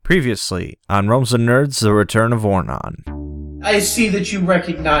Previously on Realms of Nerds, The Return of Ornon. I see that you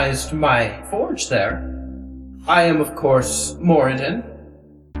recognized my forge there. I am, of course, Moradin.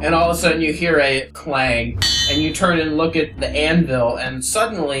 And all of a sudden you hear a clang, and you turn and look at the anvil, and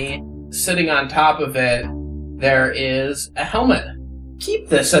suddenly, sitting on top of it, there is a helmet. Keep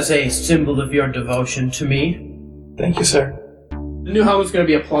this as a symbol of your devotion to me. Thank you, sir. The new helmet's going to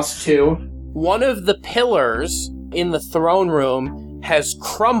be a +2. One of the pillars in the throne room has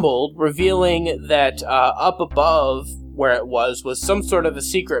crumbled, revealing that up above where it was some sort of a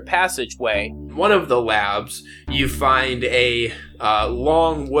secret passageway. In one of the labs, you find a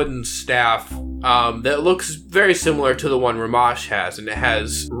long wooden staff that looks very similar to the one Ramash has, and it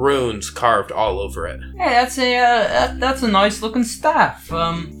has runes carved all over it. Hey, that's a nice looking staff.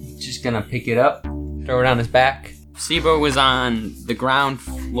 Just gonna pick it up, throw it on his back. Sibo was on the ground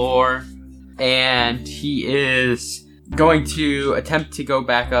floor, and he is going to attempt to go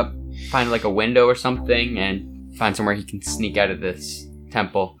back up, find like a window or something, and find somewhere he can sneak out of this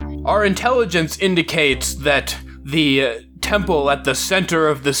temple. Our intelligence indicates that the temple at the center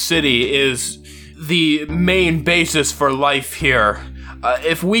of the city is the main basis for life here.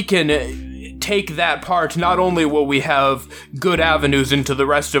 If we can take that part, not only will we have good avenues into the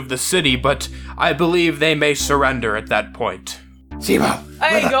rest of the city, but I believe they may surrender at that point. Sibo!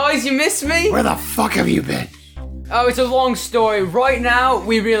 Hey guys, you missed me? Where the fuck have you been? Oh, it's a long story. Right now,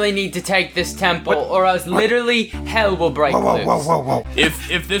 we really need to take this temple, or else literally hell will break loose. Whoa.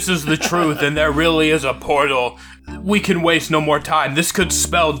 If this is the truth and there really is a portal, we can waste no more time. This could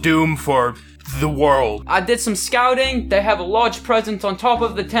spell doom for the world. I did some scouting. They have a large presence on top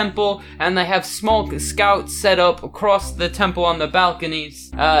of the temple, and they have small scouts set up across the temple on the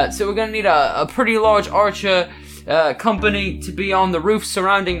balconies. So we're gonna need a pretty large archer company to be on the roof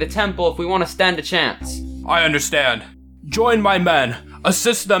surrounding the temple if we want to stand a chance. I understand. Join my men.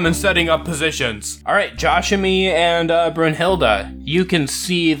 Assist them in setting up positions. All right, Joshimi and Brunhilde, you can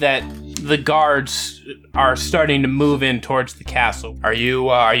see that the guards are starting to move in towards the castle. Are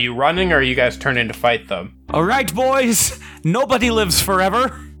you running, or are you guys turning to fight them? All right, boys. Nobody lives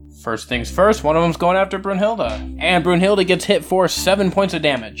forever. First things first, one of them's going after Brunhilde. And Brunhilde gets hit for 7 points of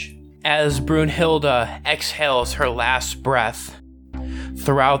damage. As Brunhilde exhales her last breath,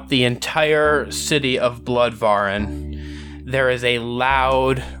 throughout the entire city of Bloodvarin, there is a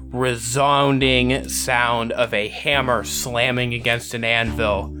loud, resounding sound of a hammer slamming against an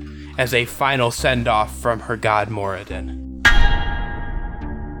anvil as a final send-off from her god Moradin.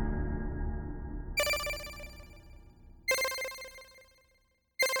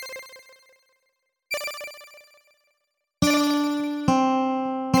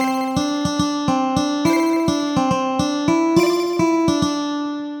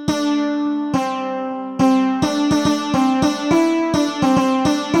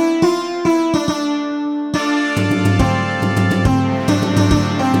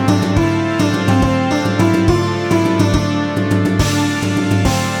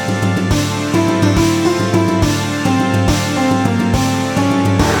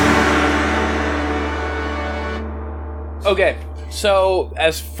 Okay, so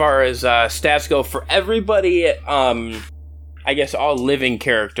as far as stats go, for everybody, I guess all living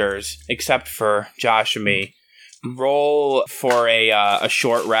characters, except for Joshimi, roll for a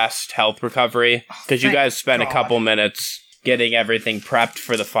short rest, health recovery, because you guys spent a couple minutes getting everything prepped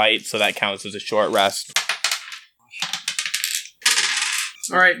for the fight, so that counts as a short rest.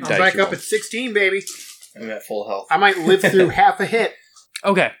 Alright, I'm back up at 16, baby. I'm at full health. I might live through half a hit.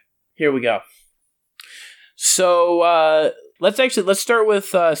 Okay, here we go. So, let's start with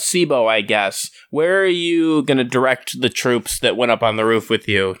Sibo, I guess. Where are you going to direct the troops that went up on the roof with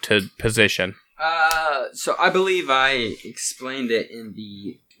you to position? So I believe I explained it in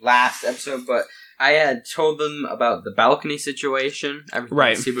the last episode, but I had told them about the balcony situation. Everything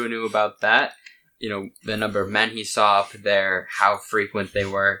right. Sibo knew about that. You know, the number of men he saw up there, how frequent they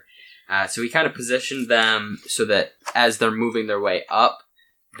were. So he kind of positioned them so that as they're moving their way up,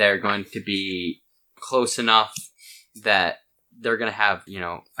 they're going to be close enough that they're going to have, you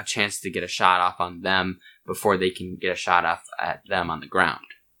know, a chance to get a shot off on them before they can get a shot off at them on the ground.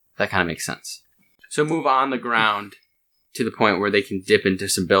 That kind of makes sense. So move on the ground to the point where they can dip into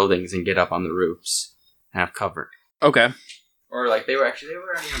some buildings and get up on the roofs and have cover. Okay. Or like they were already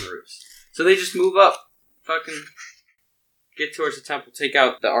on the roofs. So they just move up, fucking get towards the temple, take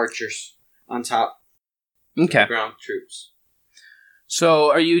out the archers on top. Okay. Ground troops.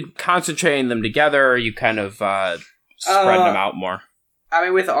 So, are you concentrating them together, or are you kind of spreading them out more? I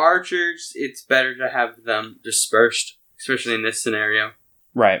mean, with archers, it's better to have them dispersed, especially in this scenario.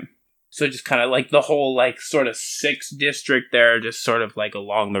 Right. So just kind of like the whole like sort of 6th district there, just sort of like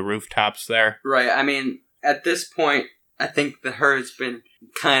along the rooftops there. Right. I mean, at this point, I think the herd's been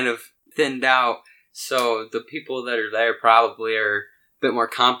kind of thinned out. So the people that are there probably are a bit more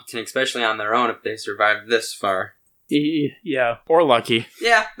competent, especially on their own if they survive this far. Yeah, or lucky.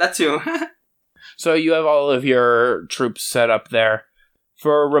 Yeah, that too. So you have all of your troops set up there.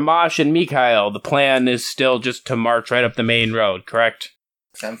 For Ramash and Mikhail, the plan is still just to march right up the main road, correct?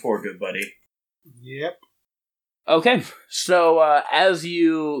 10-4, good buddy. Yep. Okay, so as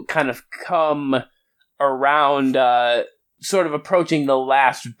you kind of come around, sort of approaching the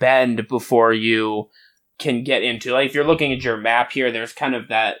last bend before you can get into, like if you're looking at your map here, there's kind of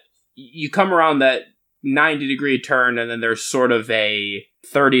that, you come around that 90-degree turn, and then there's sort of a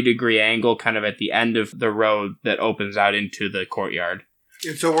 30-degree angle kind of at the end of the road that opens out into the courtyard.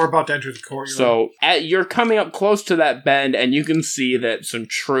 And so we're about to enter the courtyard. So you're coming up close to that bend, and you can see that some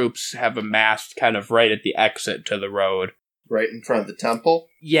troops have amassed kind of right at the exit to the road. Right in front of the temple?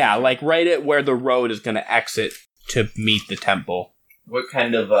 Yeah, like right at where the road is going to exit to meet the temple. What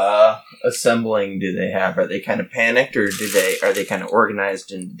kind of assembling do they have? Are they kind of panicked, or are they kind of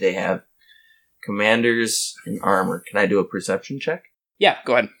organized, and do they have commanders in armor? Can I do a perception check? Yeah,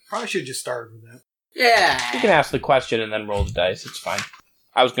 go ahead. Probably should just start with that. Yeah. You can ask the question and then roll the dice. It's fine.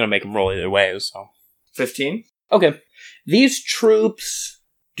 I was going to make them roll either way, so. 15? Okay. These troops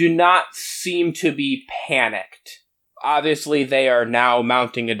do not seem to be panicked. Obviously, they are now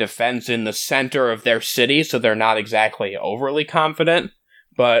mounting a defense in the center of their city, so they're not exactly overly confident,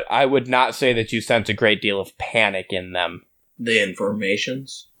 but I would not say that you sense a great deal of panic in them. The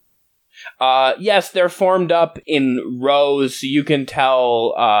informations? Yes, they're formed up in rows. You can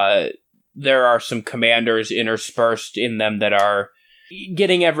tell there are some commanders interspersed in them that are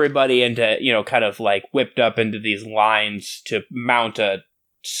getting everybody into, kind of like whipped up into these lines to mount a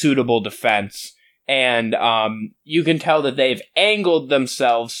suitable defense. And you can tell that they've angled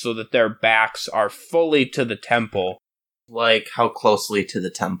themselves so that their backs are fully to the temple. Like, how closely to the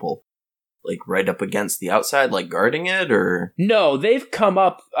temple? Like, right up against the outside, like guarding it, or? No, they've come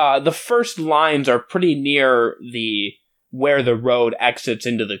up, the first lines are pretty near where the road exits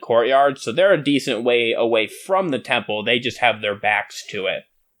into the courtyard, so they're a decent way away from the temple. They just have their backs to it.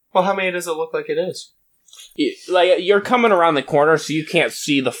 Well, how many does it look like it is? Like, you're coming around the corner, so you can't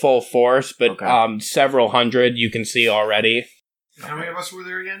see the full force, but Okay. Several hundred you can see already. How many of us were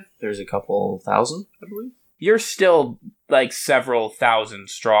there again? There's a couple thousand, I believe. You're still, like, several thousand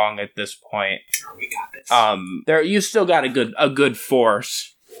strong at this point. Sure, we got this. You still got a good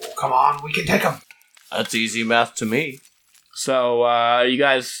force. Come on, we can take them. That's easy math to me. So, are you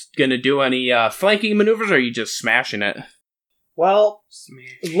guys gonna do any flanking maneuvers, or are you just smashing it? Well,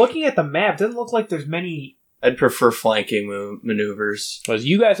 looking at the map, doesn't look like there's many. I'd prefer flanking maneuvers. Because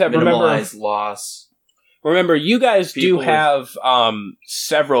you guys have Minimize loss. Remember, you guys do People have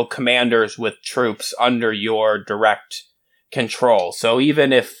several commanders with troops under your direct control. So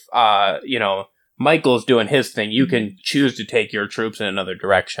even if Michael's doing his thing, you can choose to take your troops in another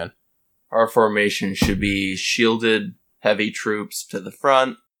direction. Our formation should be shielded, heavy troops to the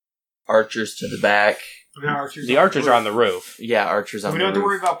front, archers to the back. The archers are on the roof. Yeah, archers on We the don't roof. have to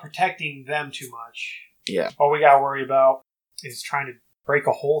worry about protecting them too much. Yeah. All we gotta worry about is trying to break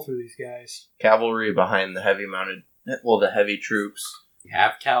a hole through these guys. Cavalry behind the the heavy troops. You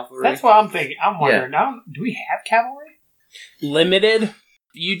have cavalry. That's what I'm thinking. I'm wondering, now, do we have cavalry? Limited.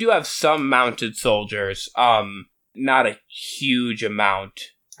 You do have some mounted soldiers. Not a huge amount.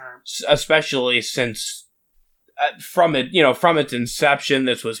 Especially since from its inception,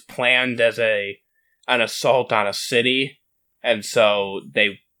 this was planned as an assault on a city, and so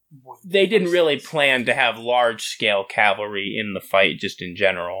they didn't really plan to have large-scale cavalry in the fight, just in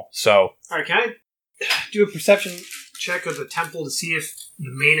general. So, Alright, can I do a perception check of the temple to see if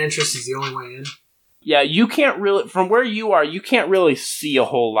the main entrance is the only way in? yeah, you can't really, from where you are, you can't really see a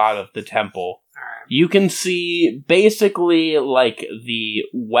whole lot of the temple. Alright. You can see basically, like, the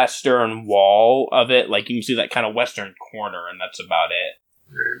western wall of it, like, you can see that kind of western corner, and that's about it.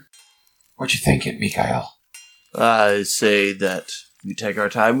 What you thinking, Mikhail? I say that we take our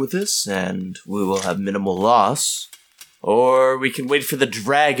time with this, and we will have minimal loss. Or we can wait for the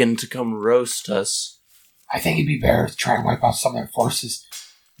dragon to come roast us. I think it'd be better to try and wipe out some of their forces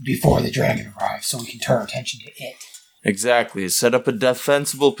before the dragon arrives, so we can turn our attention to it. Exactly. Set up a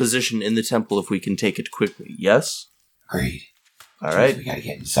defensible position in the temple if we can take it quickly. Yes? Agreed. All right. We gotta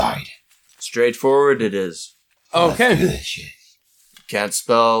get inside. Straightforward it is. Let's do Okay. this shit. Can't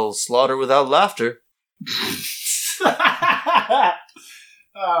spell slaughter without laughter.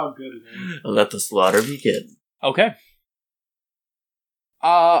 Oh, good. Man. Let the slaughter begin. Okay.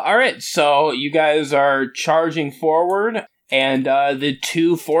 Alright, so you guys are charging forward, and the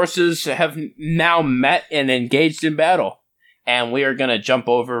two forces have now met and engaged in battle. And we are going to jump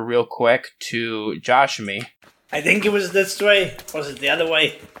over real quick to Joshua. I think it was this way. Was it the other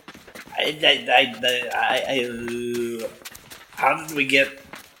way? How did we get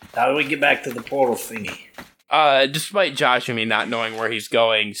back to the portal thingy? Despite Joshua not knowing where he's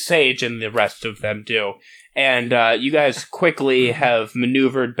going, Sage and the rest of them do. And you guys quickly have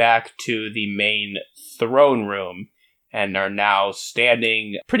maneuvered back to the main throne room and are now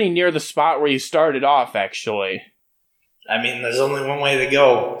standing pretty near the spot where you started off, actually. I mean, there's only one way to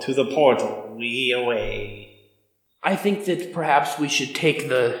go, to the portal. We away. I think that perhaps we should take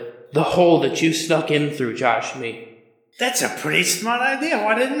the hole that you snuck in through, Joshua. That's a pretty smart idea.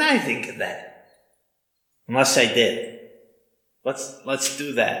 Why didn't I think of that? Unless I did. Let's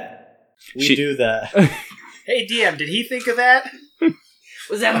do that. We do that. Hey, DM, did he think of that?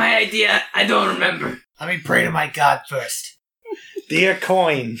 Was that my idea? I don't remember. Let me pray to my God first. Dear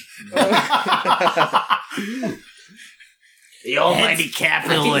coin. The almighty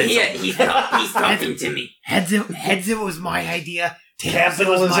capitalism. He's talking to me. Heads it was my idea. Tails, it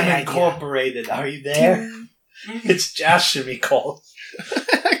was Capitalism my idea. Incorporated. Are you there? It's Joshua Cole.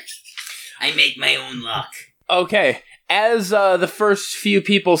 I make my own luck. Okay, as the first few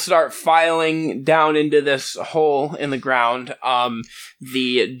people start filing down into this hole in the ground,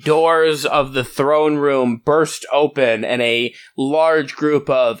 the doors of the throne room burst open, and a large group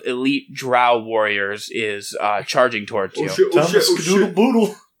of elite drow warriors is charging towards you.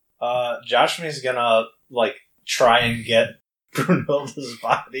 Boodle. Joshua's gonna try and get Brunhilde's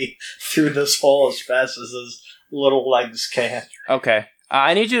body through this hole as fast as his little legs can. Okay,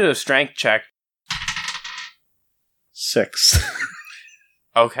 I need you to do a strength check. 6.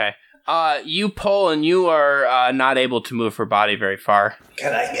 Okay. You pull and you are not able to move her body very far.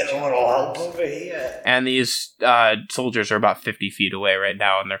 Can I get a little help over here? And these soldiers are about 50 feet away right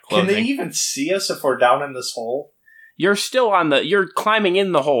now in their Can clothing. they even see us if we're down in this hole? You're still you're climbing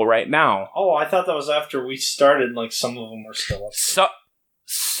in the hole right now. Oh, I thought that was after we started, some of them were still up.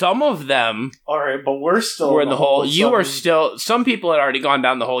 Some of them Alright, but we're still were in the hole. You are still, some people had already gone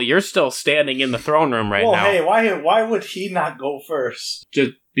down the hole. You're still standing in the throne room right now. Hey, why would he not go first?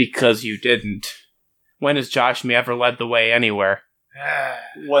 Just because you didn't. When has Joshua ever led the way anywhere?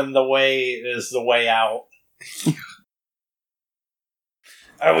 When the way is the way out.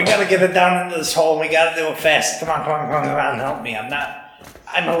 Alright, we gotta get it down into this hole and we gotta do it fast. Come on, help me.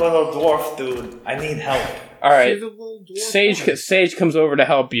 I'm a little dwarf dude. I need help. Alright, Sage comes over to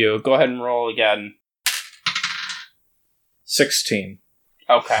help you. Go ahead and roll again. 16.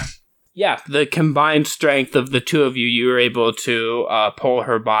 Okay. Yeah, the combined strength of the two of you, you were able to pull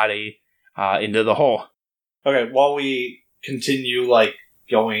her body into the hole. Okay, while we continue,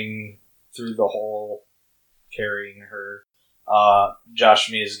 going through the hole, carrying her,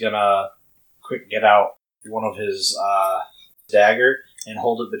 Joshua is gonna quick get out one of his dagger and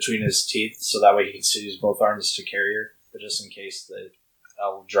hold it between his teeth so that way he can use both arms to carry her, but just in case the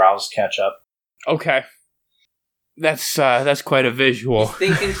drows catch up. Okay. That's quite a visual.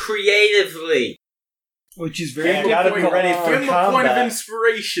 Thinking creatively. Which is very I gotta be ready for Give him a point of combat.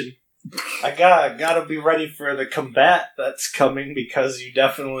 inspiration. I gotta be ready for the combat that's coming because you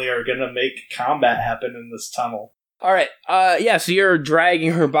definitely are gonna make combat happen in this tunnel. Alright, so you're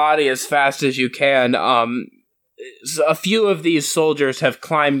dragging her body as fast as you can. A few of these soldiers have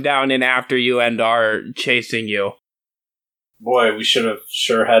climbed down in after you and are chasing you. Boy, we should have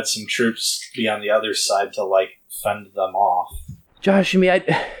sure had some troops be on the other side to fend them off. Joshua,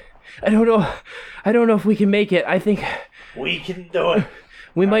 I don't know. I don't know if we can make it. I think We can do it.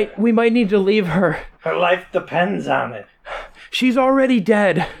 we might need to leave her. Her life depends on it. She's already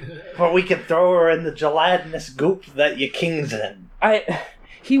dead. But we can throw her in the gelatinous goop that your king's in.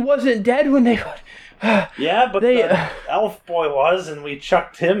 He wasn't dead when they. Yeah, but They, the elf boy was, and we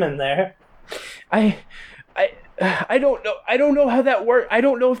chucked him in there. I don't know. I don't know how that works. I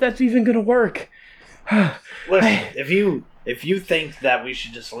don't know if that's even gonna work. Listen, if you think that we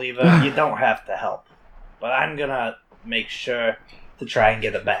should just leave her, you don't have to help. But I'm gonna make sure to try and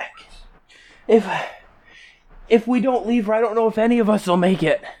get her back. If we don't leave her, I don't know if any of us will make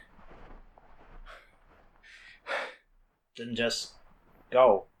it. Then just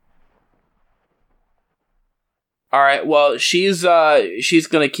go. All right. Well, she's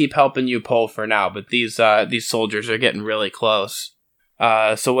gonna keep helping you pull for now, but these soldiers are getting really close.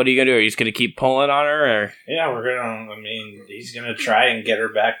 So what are you gonna do? Are you just gonna keep pulling on her, or? Yeah, he's gonna try and get her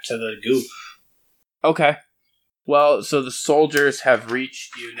back to the goop. Okay. Well, so the soldiers have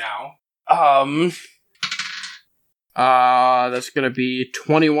reached you now. That's gonna be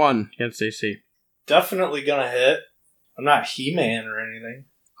 21 against AC. Definitely gonna hit. I'm not He-Man or anything.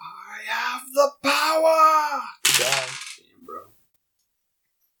 I have the power! Damn, bro.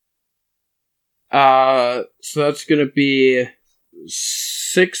 So that's gonna be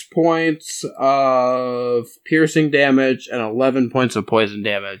 6 points of piercing damage and 11 points of poison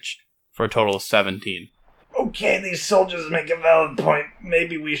damage for a total of 17. Okay, these soldiers make a valid point.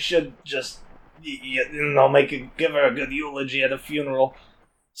 Maybe we should just, give her a good eulogy at a funeral.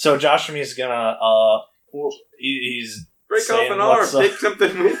 So Joshua's gonna, he's Break saying, off an arm, "What's up?" take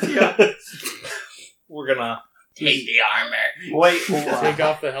something with you. We're gonna Take the armor. wait. Take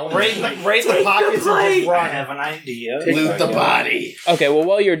off the helmet. Raid the pockets and just run. I have an idea. Loot the body. Okay, well,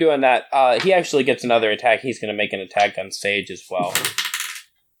 while you're doing that, he actually gets another attack. He's gonna make an attack on Sage as well.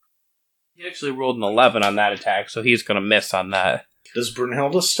 He actually rolled an 11 on that attack, so he's gonna miss on that. Does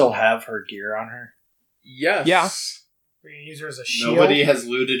Brunhilde still have her gear on her? Yes. Yeah. We're gonna use her as a shield. Nobody has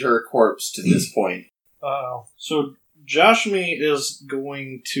looted her corpse to this point. Uh-oh. So Joshmi is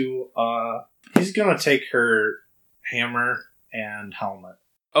going to, he's gonna take her hammer and helmet.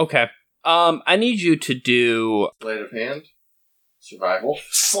 Okay. I need you to do... Sleight of hand? Survival?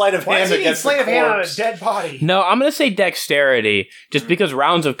 Sleight of Why hand does he need against sleight the of hand on a corpse. dead body? No, I'm gonna say dexterity, just because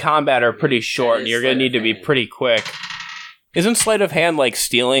rounds of combat are pretty short, and you're gonna need to be pretty quick. Isn't sleight of hand like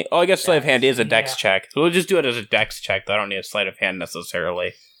stealing? Oh, I guess sleight of hand is a dex Yeah. check. So we'll just do it as a dex check. I don't need a sleight of hand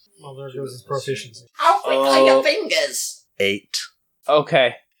necessarily. Well, there goes his proficiency. How quick are your fingers? 8.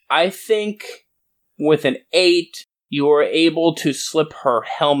 Okay. I think with an 8, you are able to slip her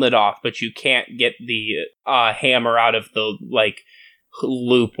helmet off, but you can't get the hammer out of the,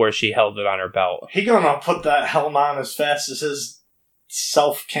 loop where she held it on her belt. He gonna put that helmet on as fast as his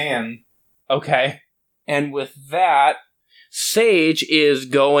self can. Okay. And with that, Sage is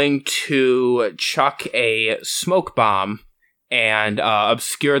going to chuck a smoke bomb and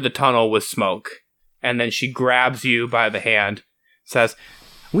obscure the tunnel with smoke. And then she grabs you by the hand, says,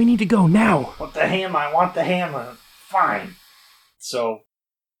 "We need to go now." Want the hammer? I want the hammer. Fine. So,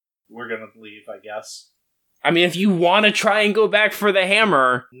 we're gonna leave, I guess. I mean, if you want to try and go back for the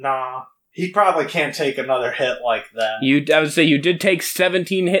hammer, Nah. He probably can't take another hit like that. I would say you did take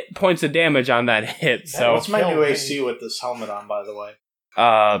 17 hit points of damage on that hit. So, What's my Kill new me. AC with this helmet on, by the way?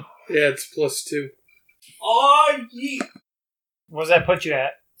 Yeah, it's +2. Oh, yeah. What does that put you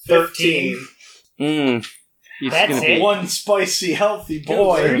at? 13. it's That's gonna it? be One spicy, healthy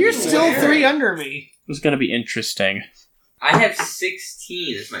boy. You're still 3 under me. it's gonna be interesting. I have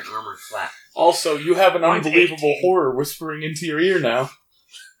 16 as my armor flat. Also, you have an Mine's unbelievable 18. horror whispering into your ear now.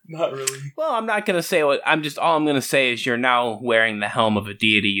 Not really. Well, I'm not gonna say what I'm just. All I'm gonna say is you're now wearing the helm of a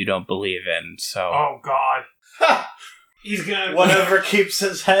deity you don't believe in. So, Oh, God. Ha! He's gonna... Whatever keeps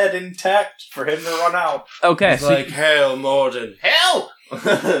his head intact for him to run out. okay. It's So like, hell, Morden. Hell!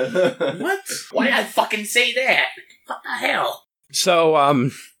 What? Why did I fucking say that? What the hell?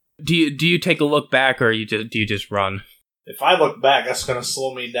 do you take a look back or do you just run? If I look back, that's gonna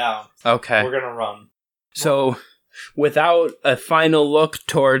slow me down. Okay. We're gonna run. So, without a final look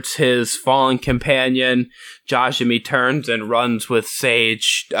towards his fallen companion, Joshimi turns and runs with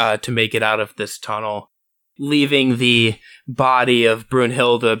Sage to make it out of this tunnel, leaving the body of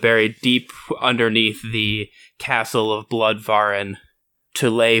Brunhilde buried deep underneath the castle of Bloodvarin to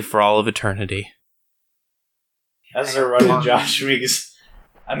lay for all of eternity. As they're running, Josh Meeks.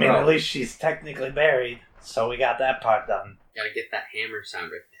 I mean, at least she's technically buried, so we got that part done. Gotta get that hammer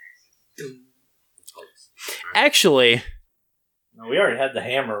sound right there. Actually, No, we already had the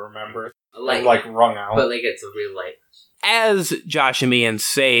hammer, remember? Light, Like rung out. but like it's a real light. as Joshimi and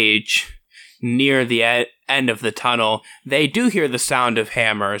Sage near the end of the tunnel, they do hear the sound of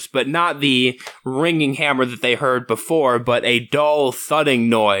hammers, but not the ringing hammer that they heard before, but a dull thudding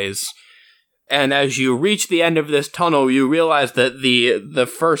noise. And as you reach the end of this tunnel, you realize that the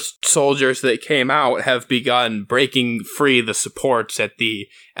first soldiers that came out have begun breaking free the supports at the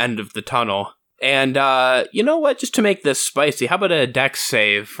end of the tunnel. And, you know what? Just to make this spicy, how about a dex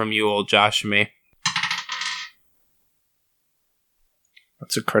save from you, old Joshimi?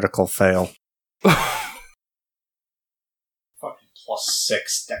 That's a critical fail. Fucking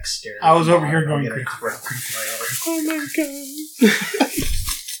 +6 dexterity. I was over here going Get a critical. fail. Oh my god.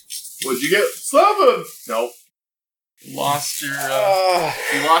 What'd you get? 7! Nope. Lost your...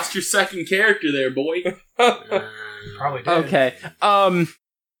 You lost your second character there, boy. Probably did. Okay,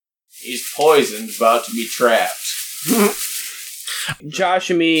 He's poisoned, about to be trapped.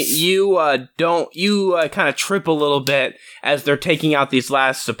 Joshimi, you kind of trip a little bit as they're taking out these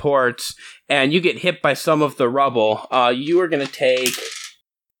last supports, and you get hit by some of the rubble. You are going to take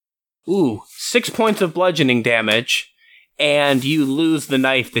Ooh, 6 points of bludgeoning damage, and you lose the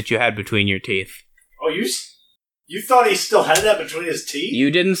knife that you had between your teeth. Oh, you thought he still had that between his teeth?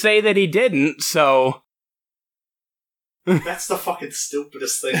 You didn't say that he didn't, so... That's the fucking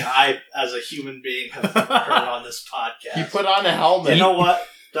stupidest thing I, as a human being, have heard on this podcast. He put on a helmet. You know what?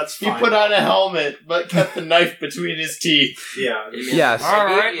 That's He fine. put on a helmet, but kept the knife between his teeth. Yeah. Yes. All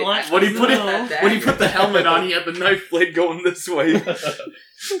right. When he put the helmet on, he had the knife blade going this way.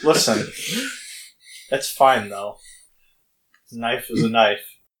 Listen, that's fine though. A knife is a knife.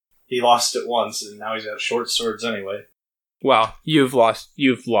 He lost it once, and now he's got short swords anyway. Well, you've lost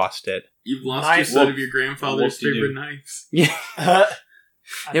it. You've lost your set of your grandfather's favorite knives. Yeah.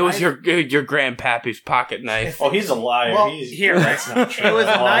 It was your grandpappy's pocket knife. Oh, he's a liar. Well, he's, here. that's not true. It was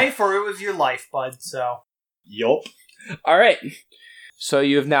at a all. knife or it was your life, bud, so... Yup. All right. So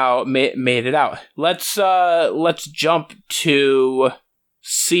you've now made it out. Let's jump to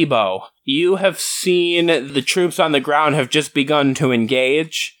Sibo. You have seen the troops on the ground have just begun to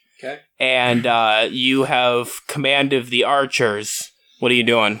engage. Okay. And you have command of the archers. What are you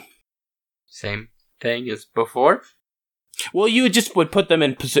doing? Same thing as before. Well, you would just put them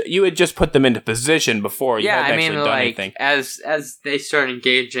in you would just put them into position before you Yeah, hadn't I mean, actually done like anything. as they start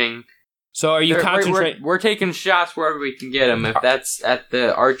engaging, So are you concentrating? We're taking shots wherever we can get them. If that's at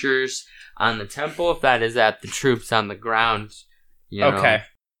the archers on the temple, if that is at the troops on the ground, you know. Okay.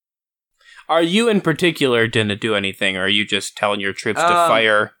 Are you in particular didn't do anything, or are you just telling your troops to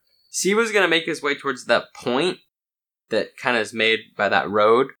fire? Siwa's gonna make his way towards that point that kind of is made by that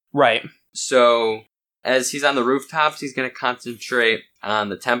road. Right. So as he's on the rooftops, he's gonna concentrate on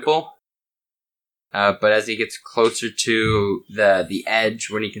the temple. But as he gets closer to the edge,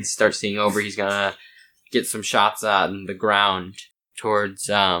 when he can start seeing over, he's gonna get some shots on the ground towards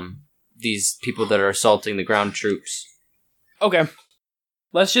these people that are assaulting the ground troops. Okay.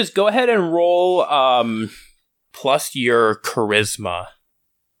 Let's just go ahead and roll plus your charisma.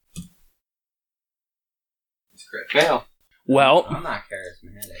 It's great. Fail. Well, I'm not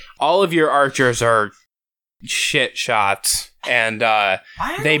charismatic. all of your archers are shit shots, and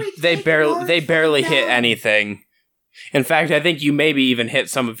they barely hit anything. In fact, I think you maybe even hit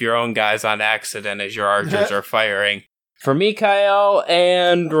some of your own guys on accident as your archers are firing. For Mikhail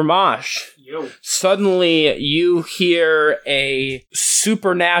and Ramash, suddenly you hear a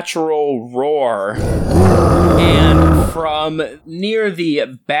supernatural roar, and from near the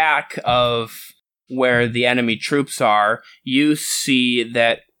back of where the enemy troops are, you see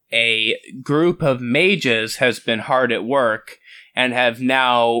that a group of mages has been hard at work and have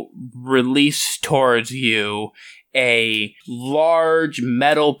now released towards you a large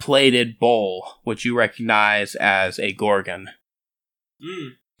metal-plated bowl, which you recognize as a gorgon.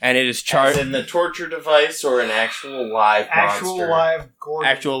 And it is As charged. in the torture device or an actual live Actual monster? live gorgon.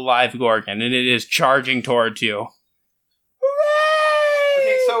 Actual live gorgon, and it is charging towards you.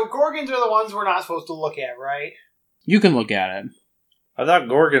 Okay, so gorgons are the ones we're not supposed to look at, right? You can look at it. I thought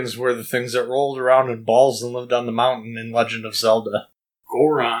Gorgons were the things that rolled around in balls and lived on the mountain in Legend of Zelda.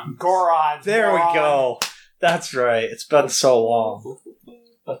 Goron. Gorons. There we moron. go. That's right. It's been so long.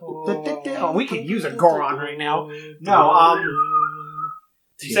 Oh, we could use a Goron right now. No,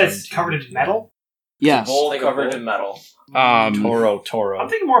 you said it's covered in metal? Yes. Bowl Like a covered bowl? in metal. Toro. I'm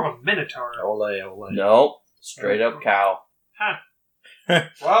thinking more of a minotaur. Ole. Nope. Straight up cow.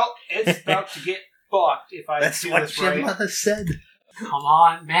 Well, it's about to get fucked if I do this right. mother said. Come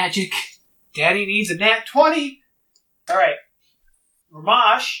on, magic. Daddy needs a nat 20. Alright.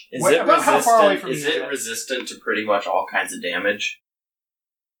 Ramash. Is wait, it about how far away resistant? from Is you it resistant to pretty much all kinds of damage?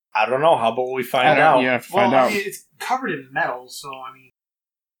 I don't know. How about we find out? You have to Well, find I out. mean, it's covered in metal, so I mean...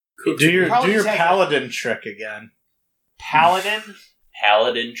 Do your Probably take it. paladin trick again. Paladin?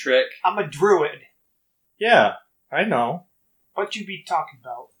 Paladin trick? I'm a druid. Yeah, I know. What you be talking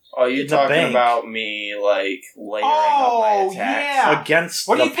about? Oh, you In the talking bank. about me, like, layering up my attacks? yeah. Against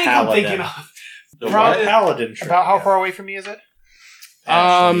What do the you think paladin. I'm thinking of? The Probably- what? Paladin trick. About how yeah. far away from me is it?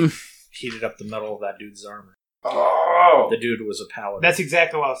 Actually heated up the metal of that dude's armor. Oh! The dude was a paladin. That's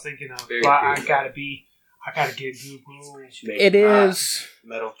exactly what I was thinking of. Very But I cool. gotta get Google. It is.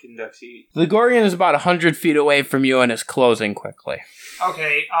 Metal conducts heat. The gorgon is about 100 feet away from you and is closing quickly.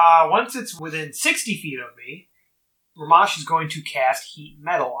 Okay, once it's within 60 feet of me, Ramash is going to cast heat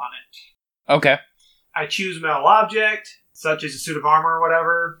metal on it. Okay. I choose a metal object, such as a suit of armor or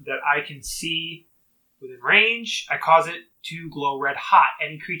whatever, that I can see within range. I cause it to glow red hot.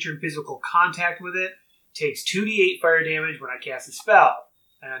 Any creature in physical contact with it takes 2d8 fire damage when I cast a spell.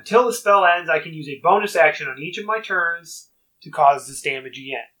 And until the spell ends, I can use a bonus action on each of my turns to cause this damage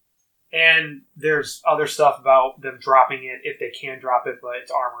again. And there's other stuff about them dropping it if they can drop it, but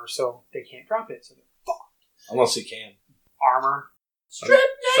it's armor, so they can't drop it. So they're fucked. Unless you can. Armor.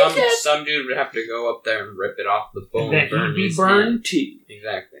 Some dude would have to go up there and rip it off the bone. And then burn he'd be his burned hand. too.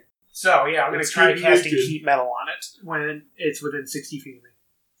 Exactly. So, yeah, I'm going to It's try keep casting naked. heat metal on it when it's within 60 feet of me.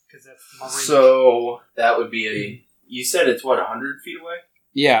 Because that's my range. So that would be a. You said it's what 100 feet away.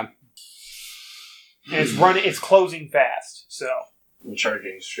 Yeah. And it's running. It's closing fast. So I'm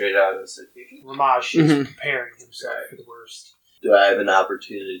charging straight out of the city. Ramaj is Mhm. preparing himself for the worst. Do I have an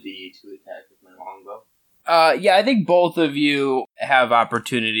opportunity to attack with my longbow? Yeah, I think both of you have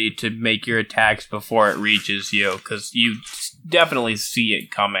opportunity to make your attacks before it reaches you, because you definitely see it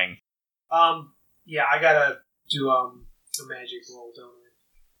coming. Yeah, I gotta do a magic roll, don't I?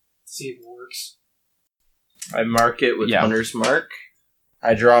 See if it works. I mark it with Yeah. Hunter's Mark.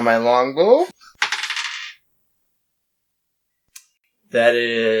 I draw my longbow. That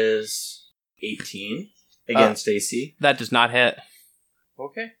is 18 against AC. That does not hit.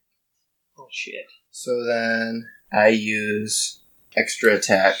 Okay. Oh shit! So then I use extra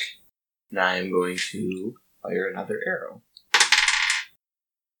attack, and I am going to fire another arrow.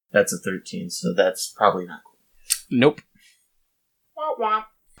 That's a 13, so that's probably not cool. Nope.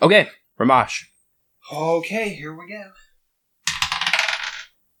 Okay, Ramash. Okay, here we go.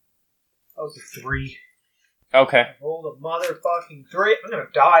 That was a 3. Okay. I rolled a motherfucking 3. I'm gonna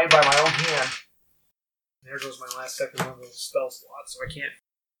die by my own hand. There goes my last second one of those spell slots, so I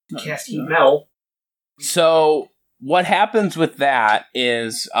can't cast heat metal. So what happens with that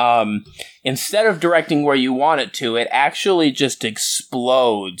is instead of directing where you want it to, it actually just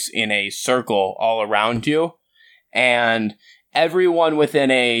explodes in a circle all around you. And everyone within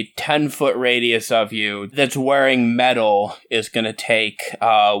a 10-foot radius of you that's wearing metal is going to take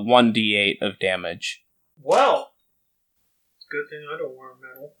 1d8 of damage. Well, good thing I don't wear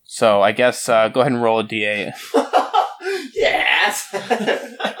metal. So I guess go ahead and roll a d8. Yes!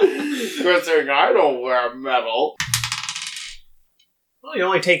 Good thing I don't wear metal. Well, you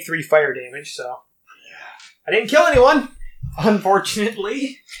only take 3 fire damage, so I didn't kill anyone,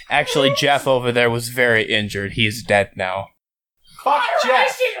 unfortunately. Actually, Jeff over there was very injured. He's dead now. Fuck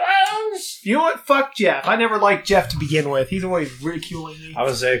Jeff. You know what? Fuck Jeff. I never liked Jeff to begin with. He's always ridiculing me. I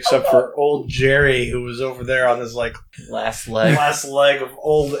would say, except for old Jerry, who was over there on his Last leg. last leg of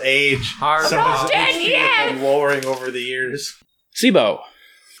old age. Hard. Some of his HP had been lowering over the years. Sibo,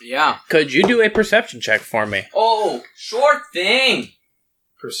 Yeah. could you do a perception check for me? Oh, sure thing.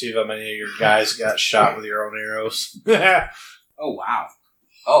 Perceive how many of your guys got shot with your own arrows. Oh, wow.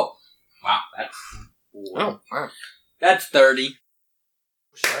 Oh, wow. That's Oh, wow. That's 30.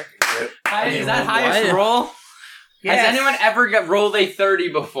 Is Is that highest roll? Yes. Has anyone ever rolled a 30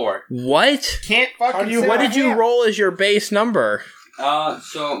 before? What? Can't fucking say What I did you have. roll as your base number?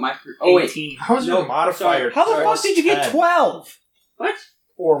 So my... Oh, wait. 18. How is your modifier? How the fuck did you get 12? What?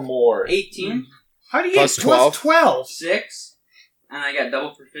 or more? 18, How do you Plus get 12? 12? 6, and I got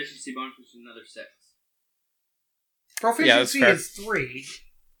double proficiency bonus, which is another 6. Proficiency fair. is 3.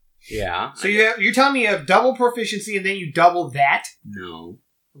 Yeah. So you're telling me you have double proficiency and then you double that? No.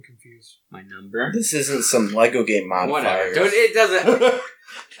 I'm confused. My number? This isn't some Lego game modifier. Whatever. Dude, it doesn't...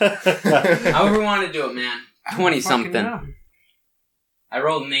 However you want to do it, man. 20-something. Fucking know. I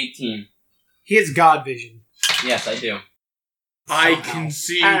rolled an 18. He has God vision. Yes, I do. I can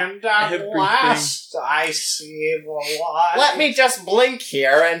see And at everything. last, I see the light. Let me just blink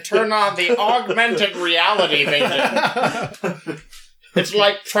here and turn on the augmented reality vision. It's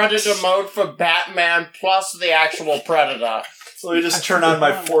like Predator mode for Batman plus the actual Predator. So we just turn on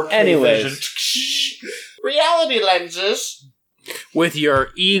my 4K Anyways. vision. Reality lenses. With your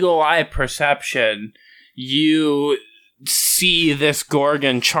eagle eye perception, you see this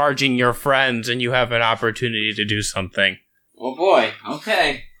Gorgon charging your friends, and you have an opportunity to do something. Oh boy.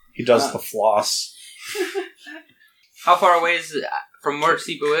 Okay. He does the floss. How far away is... From where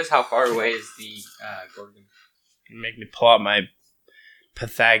Sibu is, how far away is the Gorgon? Make me pull out my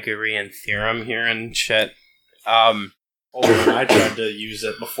Pythagorean theorem here and shit. Oh, when I tried to use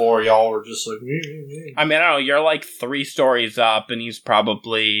it before, y'all were just like... I mean, I don't know, you're like 3 stories up, and he's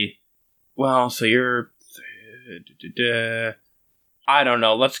probably... Well, so you're... I don't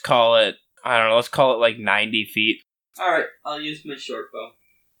know, let's call it like 90 feet. Alright, I'll use my short bow.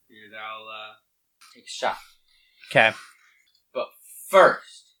 And I'll take a shot. Okay. But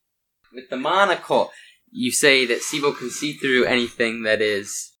first, with the monocle, you say that Sibo can see through anything that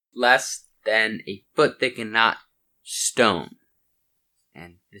is less than a foot thick and not stone.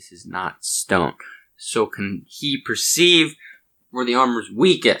 And this is not stone. So can he perceive where the armor's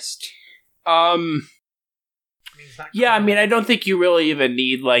weakest? Yeah, I mean, I don't think you really even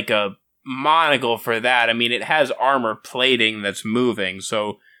need, like, a monocle for that. I mean, it has armor plating that's moving,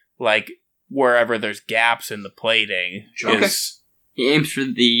 so, like, wherever there's gaps in the plating is... He aims for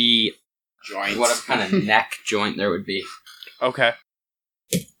the... Joints. Whatever kind of neck joint there would be. Okay.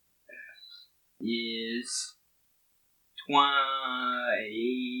 Is...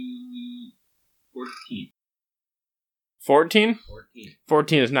 14. 14? 14.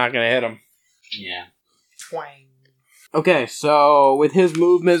 14 is not going to hit him. Yeah. Twang. Okay, so with his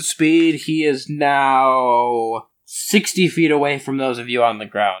movement speed, he is now 60 feet away from those of you on the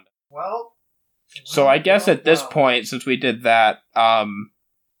ground. Well. So I guess at this well. point, since we did that,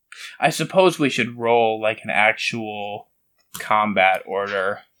 I suppose we should roll like an actual combat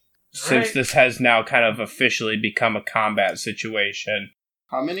order. Since Right. this has now kind of officially become a combat situation.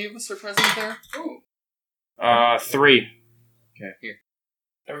 How many of us are present there? 3.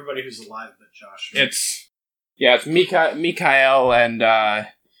 Everybody who's alive but Josh. It's Mikhail and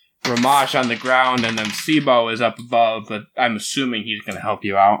Ramash on the ground, and then Sibo is up above, but I'm assuming he's going to help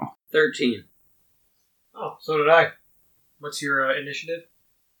you out. 13. Oh, so did I. What's your initiative?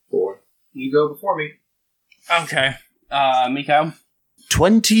 4. You go before me. Okay. Mikhail?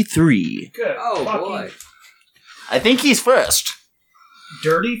 23. Good. Oh, fucking boy. I think he's first.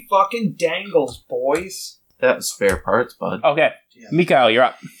 Dirty fucking dangles, boys. That was spare parts, bud. Okay. Yeah. Mikhail, you're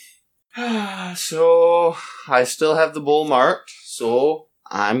up. So, I still have the bow marked, so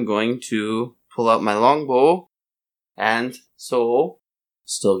I'm going to pull out my longbow, and so,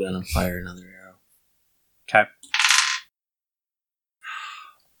 still gonna fire another arrow. Okay.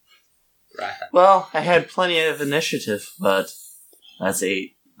 Right. Well, I had plenty of initiative, but that's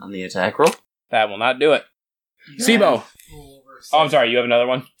 8 on the attack roll. That will not do it. Sibo! Oh, I'm sorry, you have another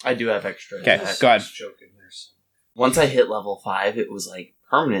one? I do have extra Okay, attack. go ahead. Joking there. So. Once I hit level 5, it was like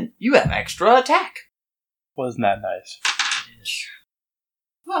permanent. You have extra attack. Wasn't that nice?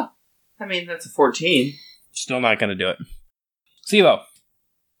 Well, I mean, that's a 14. Still not going to do it. Sibo.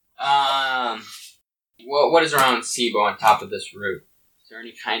 What is around Sibo on top of this root? Is there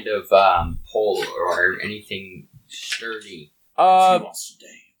any kind of pole or anything sturdy? He wants to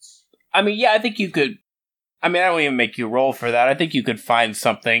dance. I mean, yeah, I think you could... I mean, I don't even make you roll for that. I think you could find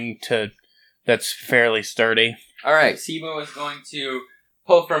something that's fairly sturdy. Alright, Sibo is going to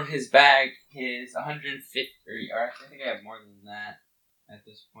pull from his bag his 150... Or I think I have more than that at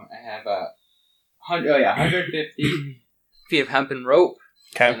this point. I have 150 feet of hempen rope.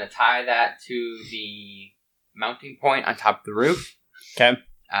 Okay. I'm going to tie that to the mounting point on top of the roof. Okay.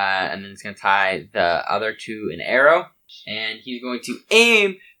 And then he's going to tie the other to an arrow. And he's going to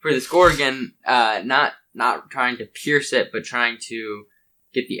aim for the Scorpion, not trying to pierce it, but trying to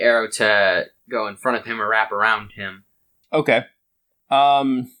get the arrow to go in front of him or wrap around him. Okay.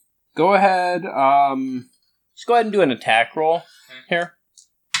 Go ahead. Just go ahead and do an attack roll here.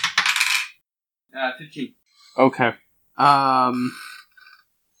 15. Okay. I'll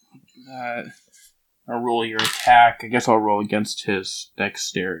roll your attack. I guess I'll roll against his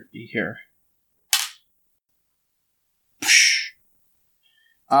dexterity here.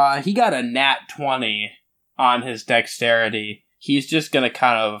 He got a nat 20 on his dexterity. He's just gonna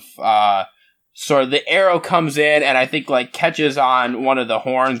kind of, sort of, the arrow comes in and I think, like, catches on one of the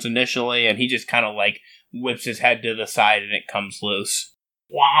horns initially, and he just kind of, like, whips his head to the side and it comes loose.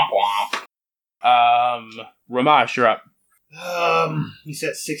 Womp womp. Ramash, you're up. You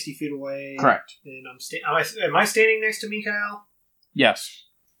said 60 feet away. Correct. And am I standing next to Mikhail? Yes.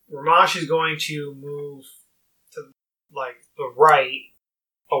 Ramash is going to move to, like, the right,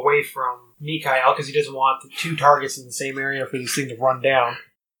 away from Mikhail, because he doesn't want the two targets in the same area for this thing to run down.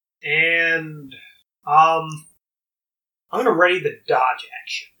 And, I'm going to ready the dodge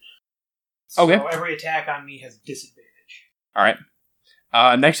action. So Okay. every attack on me has disadvantage. Alright.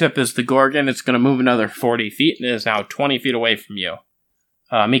 Next up is the Gorgon. It's going to move another 40 feet and is now 20 feet away from you.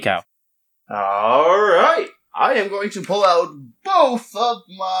 Mikhail. Alright. I am going to pull out both of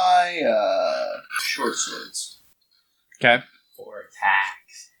my short swords. Okay. 4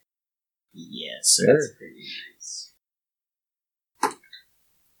 attacks. Yes, sir. That's pretty nice.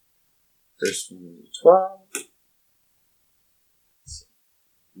 First one is 12.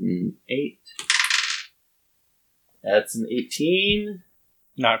 8. That's an 18.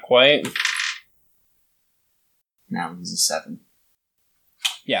 Not quite. Now one's a 7.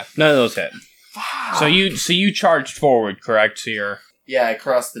 Yeah, none of those hit. So you charged forward, correct? So you're Yeah, I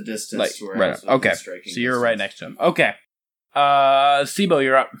crossed the distance like to where I right. was within Okay. striking So you're right distance. next to him. Okay. Sibo,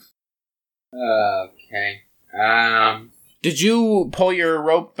 you're up. Okay. Did you pull your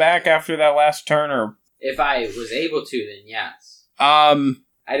rope back after that last turn, or If I was able to, then yes. um?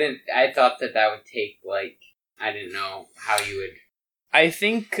 I thought that would take, like, I didn't know how you would I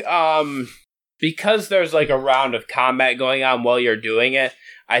think because there's like a round of combat going on while you're doing it,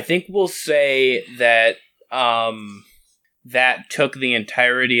 I think we'll say that that took the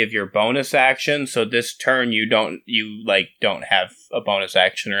entirety of your bonus action. So this turn you don't have a bonus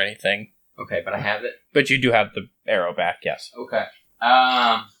action or anything. Okay, but I have it. But you do have the arrow back, yes. Okay.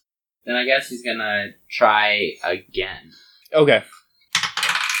 Then I guess he's gonna try again. Okay.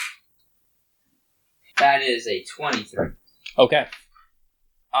 That is a 23. Okay.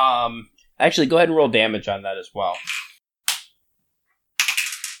 Actually, go ahead and roll damage on that as well.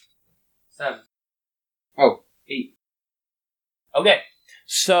 7. Oh, 8. Okay.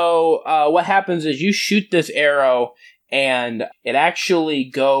 So, what happens is you shoot this arrow, and it actually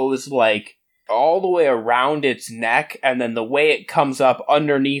goes, like, all the way around its neck, and then the way it comes up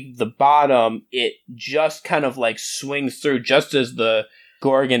underneath the bottom, it just kind of, like, swings through just as the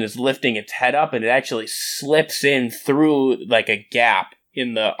Gorgon is lifting its head up, and it actually slips in through, like, a gap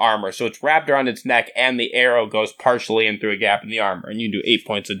in the armor. So it's wrapped around its neck, and the arrow goes partially in through a gap in the armor, and you do 8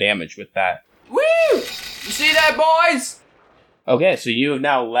 points of damage with that. Woo! You see that, boys? Okay, so you have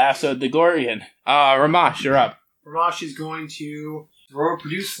now lassoed the Gorgon. Ramash, you're up. Ramash is going to throw a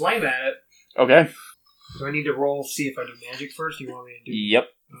produce flame at it. Okay. Do I need to roll, see if I do magic first? Do you want me to do Yep.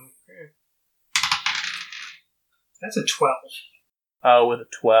 Okay. That's a 12. With a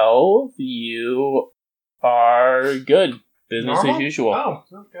 12, you are good. Business Normal? as usual. Oh,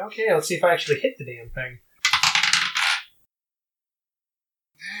 okay. Let's see if I actually hit the damn thing.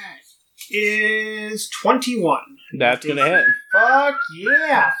 That is 21. That's gonna hit. Fuck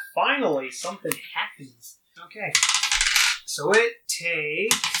yeah! Finally, something happens. Okay. So it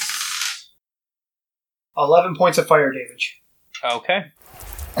takes 11 points of fire damage. Okay.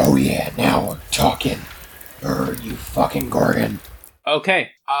 Oh yeah, now we're talking. You fucking Gorgon.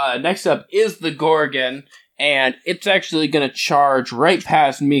 Okay. Next up is the Gorgon, and it's actually gonna charge right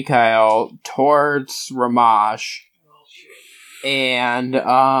past Mikhail towards Ramash. And,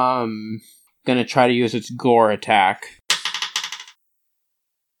 gonna try to use its gore attack.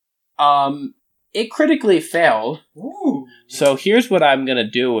 It critically failed. Ooh. So here's what I'm gonna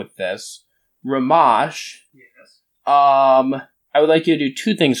do with this. Ramash, Yes. I would like you to do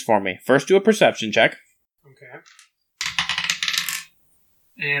two things for me. First, do a perception check. Okay.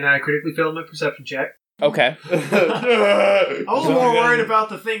 And I critically failed my perception check. Okay. I was a little more worried about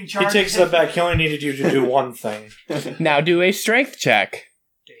the thing He charging. takes that back. He only needed you to do one thing. Now do a strength check.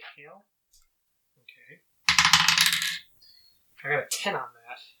 Okay. I got a 10 on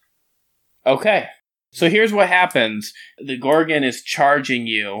that. Okay. So here's what happens. The Gorgon is charging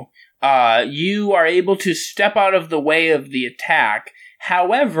you. You are able to step out of the way of the attack.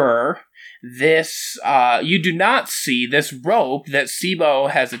 However, this, you do not see this rope that Sibo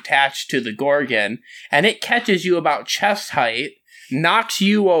has attached to the Gorgon, and it catches you about chest height, knocks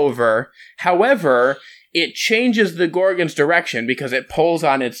you over. However, it changes the Gorgon's direction because it pulls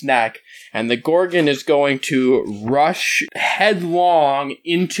on its neck, and the Gorgon is going to rush headlong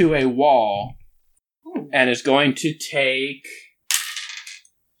into a wall, and is going to take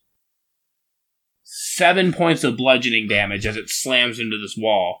 7 points of bludgeoning damage as it slams into this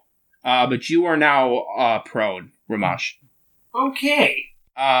wall. But you are now prone, Ramash. Okay.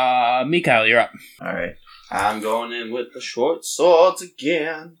 Mikhail, you're up. Alright. I'm going in with the short swords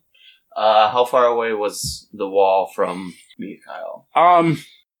again. How far away was the wall from Mikhail?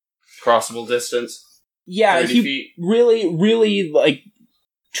 Crossable distance? Yeah, 30 he feet? really, like,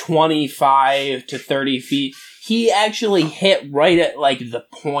 25 to 30 feet. He actually hit right at, like, the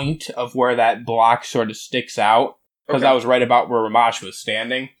point of where that block sort of sticks out. Because Okay. that was right about where Ramash was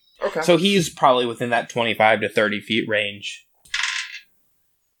standing. Okay. So he's probably within that 25 to 30 feet range.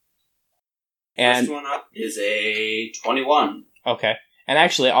 And First one up is a 21. okay. And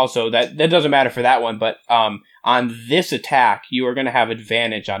actually, also, that doesn't matter for that one, but on this attack, you are going to have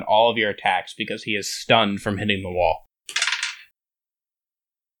advantage on all of your attacks because he is stunned from hitting the wall.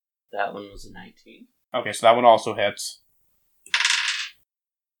 That one was a 19. Okay, so that one also hits.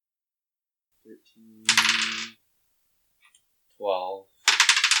 13, 12,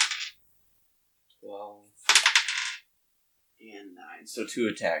 12, and 9. So 2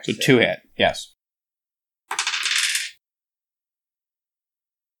 attacks. So there. 2 hit, yes.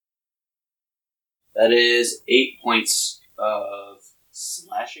 That is 8 points of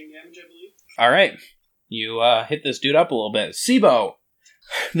slashing damage, I believe. Alright, you hit this dude up a little bit. Sibo!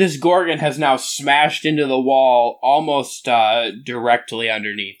 This Gorgon has now smashed into the wall almost directly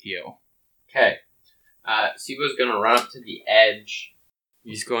underneath you. Okay. Sibo's gonna run up to the edge.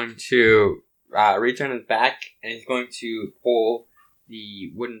 He's going to reach on his back, and he's going to pull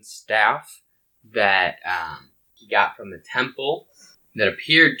the wooden staff that he got from the temple, that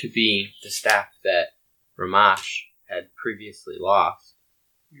appeared to be the staff that Ramash had previously lost.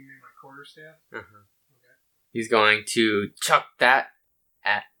 You mean my quarterstaff? Uh-huh. He's going to chuck that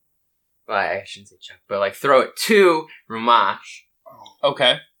at... Well, I shouldn't say chuck, but like throw it to Ramash.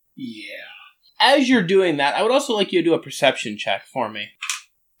 Okay. Yeah. As you're doing that, I would also like you to do a perception check for me.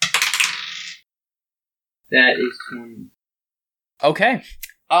 That is 20. Okay.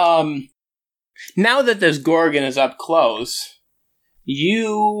 Now that this Gorgon is up close,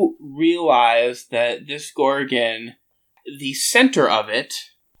 you realize that this Gorgon, the center of it,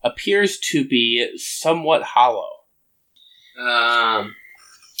 appears to be somewhat hollow. When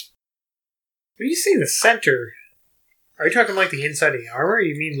you say the center, are you talking like the inside of the armor? Or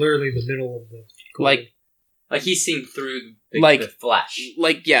you mean literally the middle of the Gorgon? Like he's seen through Like- the flesh.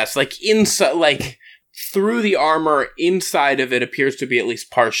 Yes, inside, through the armor, inside of it appears to be at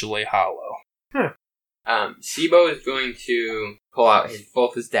least partially hollow. Sibo is going to pull out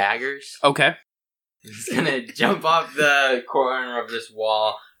both his daggers. Okay. He's gonna jump off the corner of this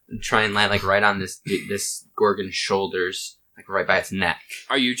wall and try and land right on this Gorgon's shoulders, right by its neck.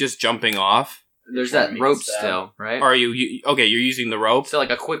 Are you just jumping off? There's that rope still, right? Or are you okay, you're using the rope? So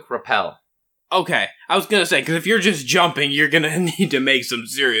a quick rappel. Okay. I was going to say, because if you're just jumping, you're going to need to make some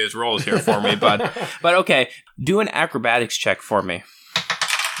serious rolls here for me, but okay. Do an acrobatics check for me.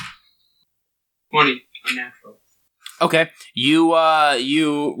 20. Natural. Okay.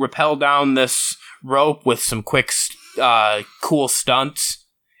 You rappel down this rope with some quick, cool stunts,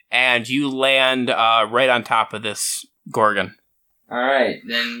 and you land right on top of this Gorgon. Alright,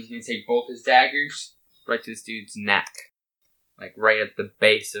 then he's going to take both his daggers right to this dude's neck. Right at the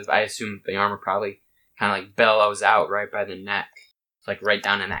base of, I assume the armor probably kind of bellows out right by the neck. It's right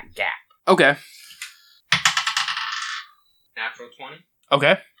down in that gap. Okay. Natural 20.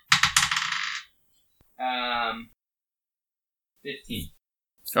 Okay. 15.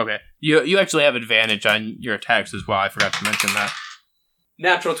 Okay. You actually have advantage on your attacks as well. I forgot to mention that.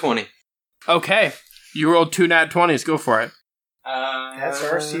 Natural 20. Okay. You rolled 2 nat 20s. Go for it. That's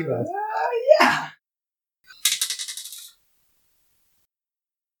our Sibo. Yeah.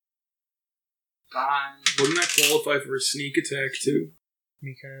 Wouldn't that qualify for a sneak attack too?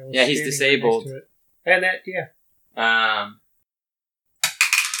 Mikhail's Yeah, he's standing disabled. right next to it. And that, yeah.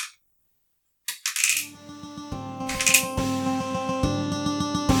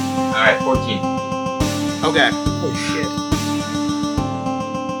 Alright, 14. Okay. Holy shit.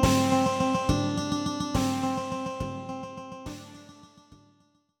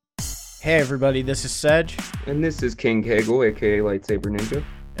 Hey everybody, this is Sedge, And this is King Kegel, aka Lightsaber Ninja.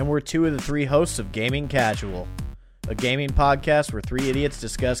 and we're 2 of the 3 hosts of Gaming Casual, a gaming podcast where 3 idiots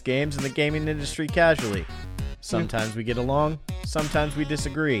discuss games in the gaming industry casually. Sometimes we get along, sometimes we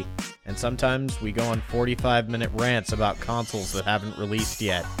disagree, and sometimes we go on 45-minute rants about consoles that haven't released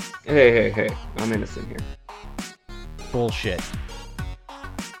yet. Hey, I'm innocent here. Bullshit.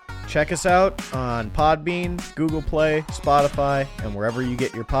 Check us out on Podbean, Google Play, Spotify, and wherever you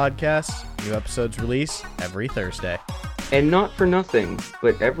get your podcasts. New episodes release every Thursday. And not for nothing,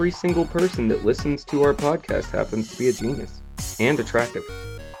 but every single person that listens to our podcast happens to be a genius. And attractive.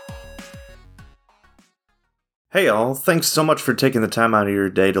 Hey all, thanks so much for taking the time out of your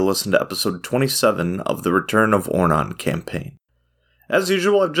day to listen to episode 27 of the Return of Ornon campaign. As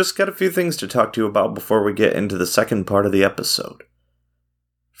usual, I've just got a few things to talk to you about before we get into the second part of the episode.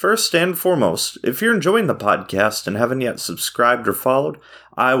 First and foremost, if you're enjoying the podcast and haven't yet subscribed or followed,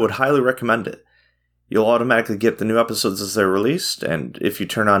 I would highly recommend it. You'll automatically get the new episodes as they're released, and if you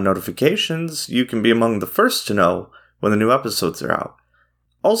turn on notifications, you can be among the first to know when the new episodes are out.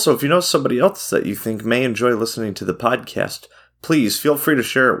 Also, if you know somebody else that you think may enjoy listening to the podcast, please feel free to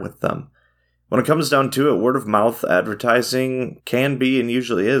share it with them. When it comes down to it, word of mouth advertising can be and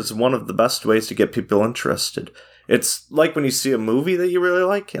usually is one of the best ways to get people interested. It's like when you see a movie that you really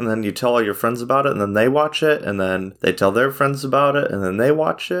like, and then you tell all your friends about it, and then they watch it, and then they tell their friends about it, and then they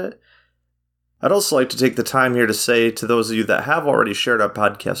watch it. I'd also like to take the time here to say to those of you that have already shared our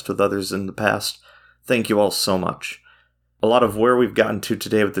podcast with others in the past, thank you all so much. A lot of where we've gotten to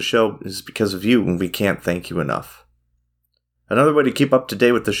today with the show is because of you, and we can't thank you enough. Another way to keep up to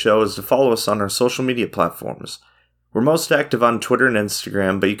date with the show is to follow us on our social media platforms. We're most active on Twitter and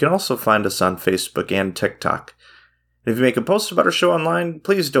Instagram, but you can also find us on Facebook and TikTok. And if you make a post about our show online,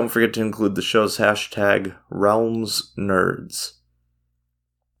 please don't forget to include the show's hashtag RealmsNerds.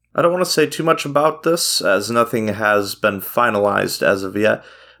 I don't want to say too much about this, as nothing has been finalized as of yet,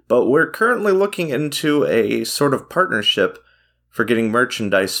 but we're currently looking into a sort of partnership for getting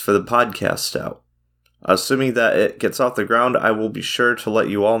merchandise for the podcast out. Assuming that it gets off the ground, I will be sure to let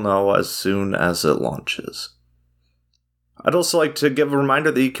you all know as soon as it launches. I'd also like to give a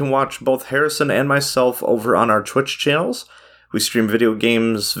reminder that you can watch both Harrison and myself over on our Twitch channels. We stream video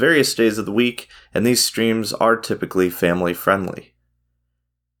games various days of the week, and these streams are typically family friendly.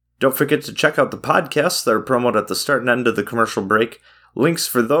 Don't forget to check out the podcasts that are promoted at the start and end of the commercial break. Links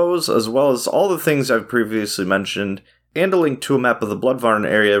for those, as well as all the things I've previously mentioned, and a link to a map of the Bloodvarn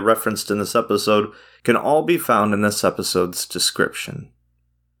area referenced in this episode, can all be found in this episode's description.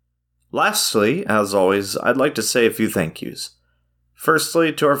 Lastly, as always, I'd like to say a few thank yous.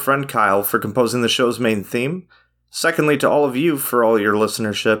 Firstly, to our friend Kyle for composing the show's main theme. Secondly, to all of you for all your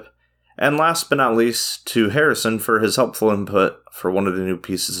listenership. And last but not least, to Harrison for his helpful input for one of the new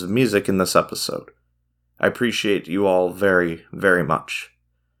pieces of music in this episode. I appreciate you all very, very much.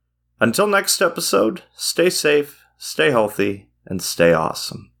 Until next episode, stay safe, stay healthy, and stay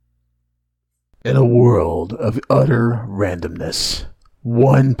awesome. In a world of utter randomness,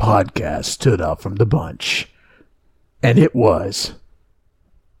 one podcast stood out from the bunch. And it was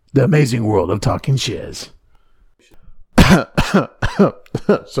The Amazing World of Talking Shiz.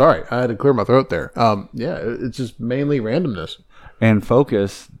 Sorry, I had to clear my throat there. Yeah, it's just mainly randomness. And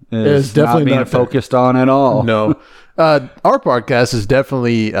focus is definitely not being focused on at all. No. Our podcast is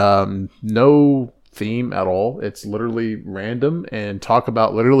definitely no theme at all. It's literally random and talk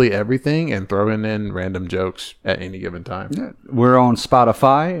about literally everything and throwing in random jokes at any given time. Yeah. We're on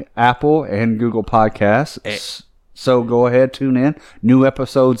Spotify, Apple, and Google Podcasts. So go ahead, tune in. New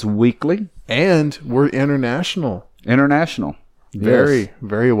episodes weekly. And we're international. Yes.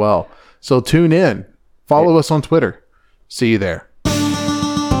 Very well. So tune in. Follow us on Twitter. See you there.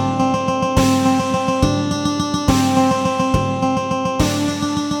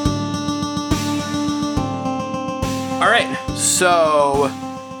 All right, so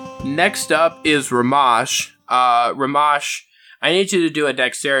next up is Ramash. Ramash, I need you to do a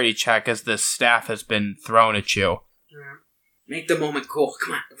dexterity check as this staff has been thrown at you. Make the moment cool.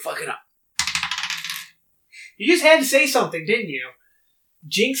 Come on, don't fuck it up. You just had to say something, didn't you?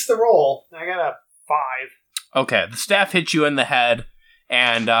 Jinx the roll. I got a 5. Okay, the staff hits you in the head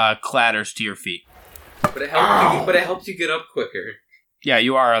and clatters to your feet. But it helps you get up quicker. Yeah,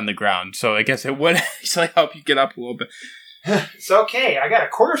 you are on the ground, so I guess it would actually help you get up a little bit. It's okay. I got a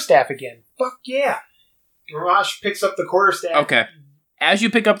quarterstaff again. Fuck yeah. Ramash picks up the quarterstaff. Okay. As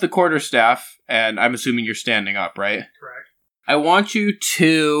you pick up the quarterstaff, and I'm assuming you're standing up, right? Correct. I want you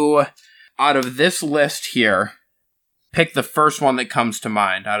to, out of this list here, pick the first one that comes to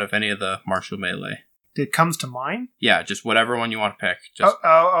mind out of any of the martial melee. That comes to mind? Yeah, just whatever one you want to pick. Just...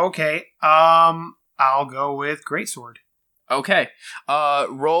 Oh, okay. I'll go with Greatsword. Okay.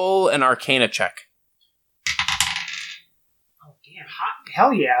 Roll an Arcana check. Oh, damn.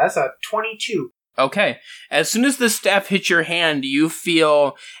 Hell yeah, that's a 22. Okay. As soon as the staff hits your hand, you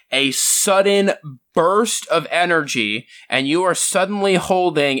feel a sudden burst of energy, and you are suddenly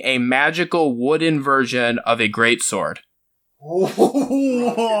holding a magical wooden version of a greatsword.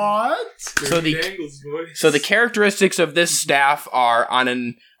 What? So the characteristics of this staff are on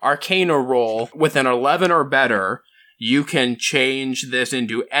an Arcana roll with an 11 or better. You can change this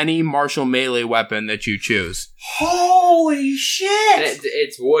into any martial melee weapon that you choose. Holy shit!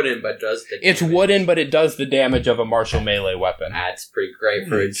 It's wooden, but does the damage. It's wooden, but it does the damage of a martial melee weapon. That's pretty great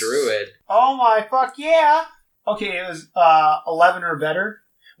for a druid. Oh my fuck yeah! Okay, it was 11 or better.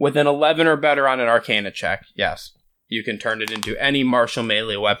 With an 11 or better on an Arcana check, yes. You can turn it into any martial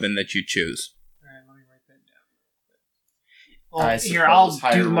melee weapon that you choose. Alright, let me write that down. Well, here,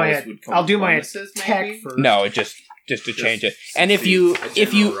 I'll do my attack first. No, just to change it. And if you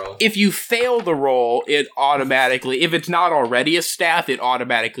fail the roll, it automatically, if it's not already a staff, it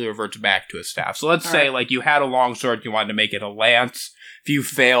automatically reverts back to a staff. So let's say like you had a long sword, you wanted to make it a lance. If you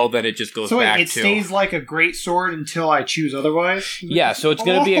fail, then it just goes back to... So it stays like a great sword until I choose otherwise? Yeah, so it's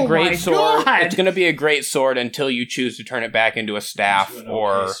going to be a great sword. It's going to be a great sword until you choose to turn it back into a staff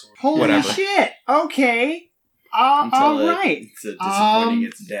or whatever. Holy shit! Okay. Alright. It's disappointing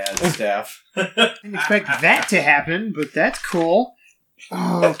its dad's staff. Didn't expect that to happen, but that's cool.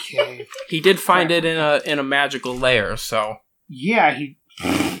 Okay. He did find it in a magical lair, so... Yeah, you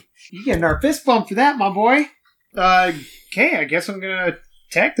get another fist bump for that, my boy. Okay, I guess I'm gonna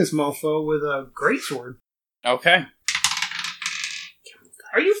attack this mofo with a greatsword. Okay.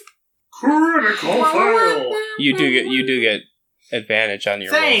 Are you critical fail? You do get advantage on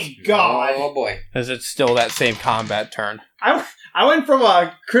your rolls. Thank God. Oh boy. Because it's still that same combat turn. I went from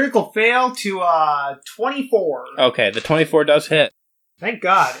a critical fail to 24. Okay, the 24 does hit. Thank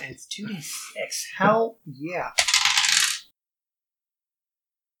God. And it's 2d6. Hell yeah.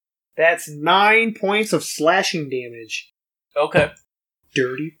 That's 9 points of slashing damage. Okay.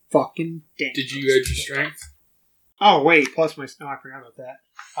 Dirty fucking damage. Did you add your strength? Oh, wait, plus my... Oh, I forgot about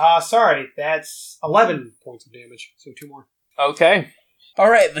that. Sorry, that's 11 points of damage, so 2 more. Okay.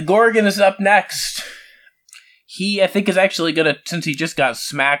 Alright, the Gorgon is up next. He, I think, is actually going to, since he just got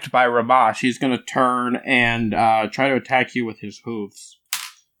smacked by Ramash, he's going to turn and try to attack you with his hooves.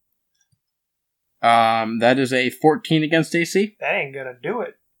 That is a 14 against AC. That ain't gonna do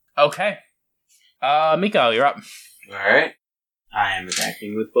it. Okay. Miko, you're up. Alright. I am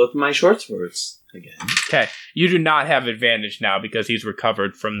attacking with both of my short swords again. Okay. You do not have advantage now because he's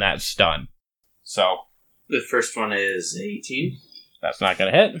recovered from that stun. So. The first one is 18. That's not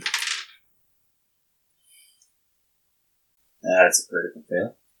going to hit. That's a critical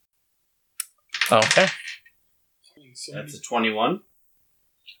fail. Okay. That's a 21.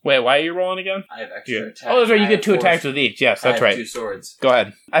 Wait, why are you rolling again? I have extra attack. Oh, that's right. You get 2 attacks with each. Yes, that's I have right. 2 swords. Go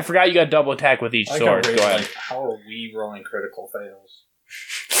ahead. I forgot you got double attack with each I sword. can Go raise, ahead. like, how are we rolling critical fails?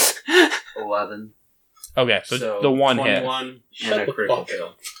 11. Okay, so the one hit. 21 and a critical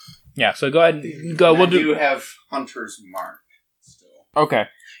fail. Yeah, so go ahead and go. We'll do. have Hunter's Mark still. Okay.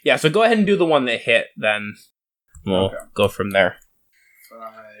 Yeah, so go ahead and do the one that hit, then we'll go from there. 5.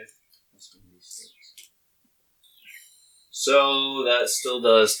 So that still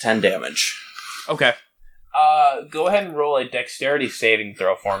does 10 damage. Okay. Go ahead and roll a dexterity saving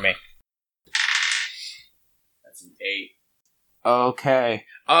throw for me. That's an 8. Okay.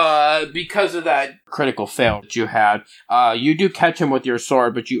 Because of that critical fail that you had, you do catch him with your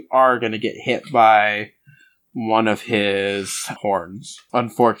sword, but you are going to get hit by one of his horns.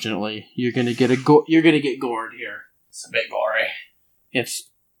 Unfortunately, you're going to get you're going to get gored here. It's a bit gory.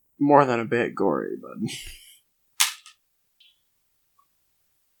 It's more than a bit gory, but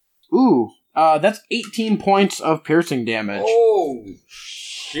ooh, that's 18 points of piercing damage. Oh,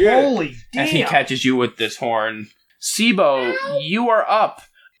 shit. Holy damn. As he catches you with this horn. Sibo, you are up.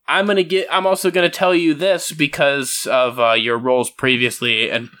 I'm also gonna tell you this because of your rolls previously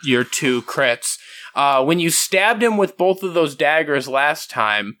and your 2 crits. When you stabbed him with both of those daggers last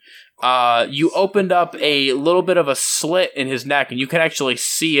time, you opened up a little bit of a slit in his neck, and you can actually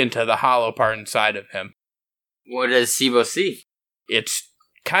see into the hollow part inside of him. What does Sibo see? It's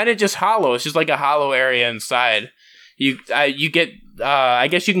kind of just hollow. It's just like a hollow area inside. You get. I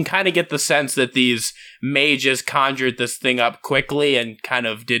guess you can kind of get the sense that these mages conjured this thing up quickly and kind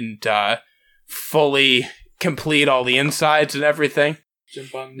of didn't fully complete all the insides and everything.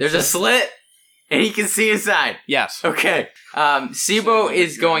 There's a slit, and he can see inside. Yes. Okay. Sibo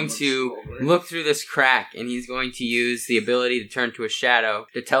is going to look through this crack, and he's going to use the ability to turn to a shadow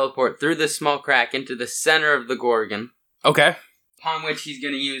to teleport through this small crack into the center of the Gorgon. Okay. Upon which he's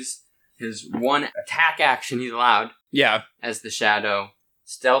going to use his one attack action he's allowed. Yeah. As the shadow.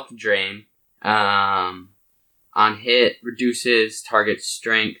 Stealth Drain. On hit, reduces target's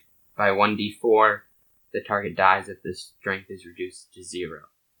strength by 1d4. The target dies if the strength is reduced to 0.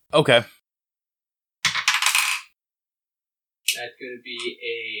 Okay. That's going to be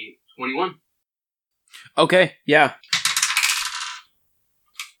a 21. Okay, yeah.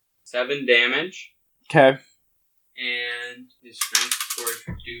 7 damage. Okay. And his strength score is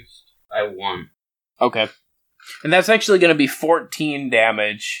reduced by 1. Okay. And that's actually going to be 14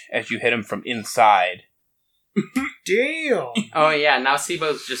 damage as you hit him from inside. Damn! Oh, yeah, now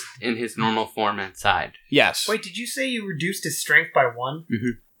Sibo's just in his normal form inside. Yes. Wait, did you say you reduced his strength by 1? Mm-hmm.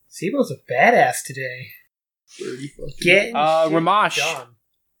 Sibo's a badass today. Getting Ramash, done.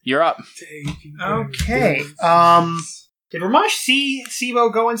 You're up. Okay. Did Ramash see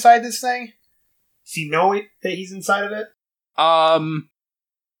Sibo go inside this thing? Does he know that he's inside of it?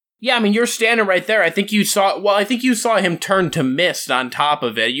 Yeah, I mean, you're standing right there. I think you saw him turn to mist on top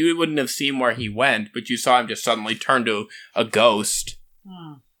of it. You wouldn't have seen where he went, but you saw him just suddenly turn to a ghost.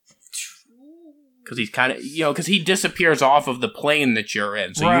 Because he's kind of, because he disappears off of the plane that you're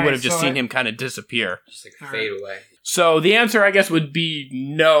in. So you would have just seen him kind of disappear. Just fade away. So the answer, I guess, would be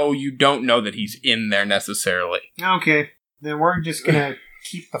no, you don't know that he's in there necessarily. Okay. Then we're just going to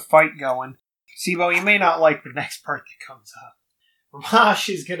keep the fight going. Sibo, you may not like the next part that comes up. Ramash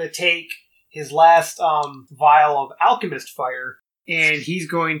is going to take his last vial of alchemist fire, and he's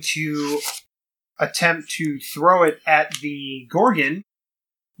going to attempt to throw it at the Gorgon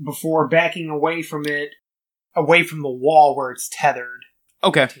before backing away from it, away from the wall where it's tethered.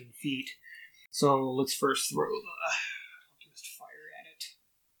 Okay. 15 feet. So let's first throw the alchemist fire at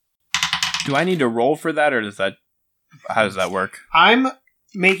it. Do I need to roll for that, or how does that work? I'm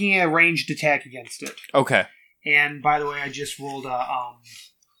making a ranged attack against it. Okay. And by the way, I just rolled a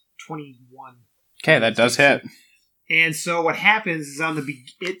 21. Okay, that does hit. And so what happens is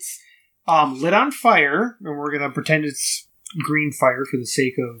it's lit on fire, and we're going to pretend it's green fire for the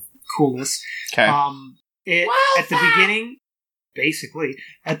sake of coolness. Okay. at the beginning, basically,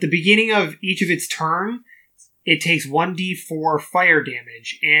 at the beginning of each of its turn, it takes 1d4 fire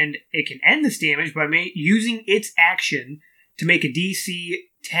damage, and it can end this damage by using its action to make a DC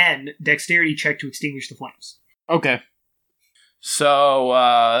 10 dexterity check to extinguish the flames. Okay. So,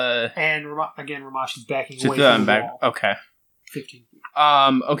 And again, Ramash is backing just away from the back. wall. Okay. 15 feet.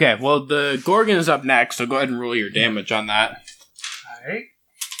 Okay, well, the Gorgon is up next, so go ahead and roll your damage on that. Alright.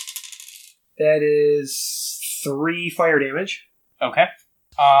 That is 3 fire damage. Okay.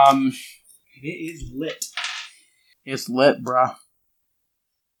 And it is lit. It's lit, bruh.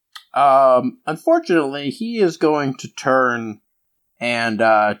 Unfortunately, he is going to turn and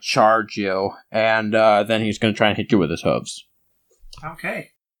charge you, and then he's going to try and hit you with his hooves.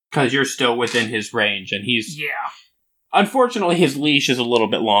 Okay. Because you're still within his range, and he's... Yeah. Unfortunately, his leash is a little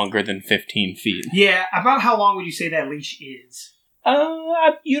bit longer than 15 feet. Yeah, about how long would you say that leash is?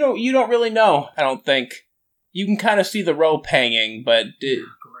 You don't really know, I don't think. You can kind of see the rope hanging, but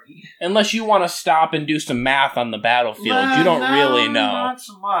unless you want to stop and do some math on the battlefield, you don't really know. Not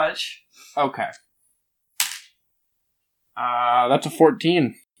so much. Okay. That's a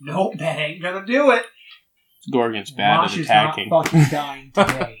 14. Nope, that ain't gonna do it. Gorgon's bad at Mosh is attacking. not fucking dying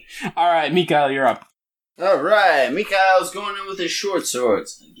today. Alright, Mikhail, you're up. Alright, Mikhail's going in with his short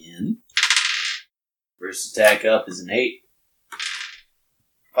swords again. First attack up is an 8.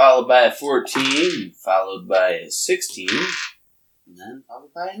 Followed by a 14, followed by a 16, and then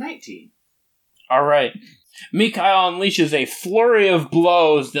followed by a 19. Alright. Mikhail unleashes a flurry of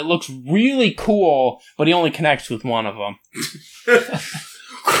blows that looks really cool, but he only connects with one of them.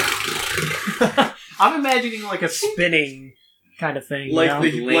 I'm imagining like a spinning kind of thing.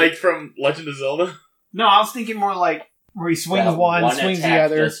 Like from Legend of Zelda? No, I was thinking more like where he swings one, swings the attack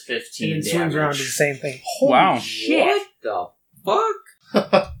other, does 15 and then swings around damage. to the same thing. Holy Wow. shit! What the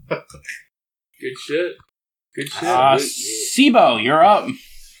fuck? Good shit. Good shit. Sibo, you're up.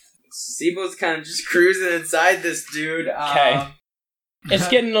 Sibo's kind of just cruising inside this dude. Okay. It's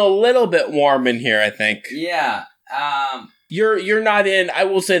getting a little bit warm in here, I think. Yeah. You're not in, I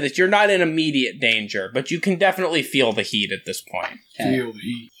will say this, you're not in immediate danger, but you can definitely feel the heat at this point. Feel the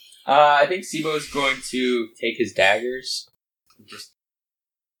heat. I think Sibo's going to take his daggers and just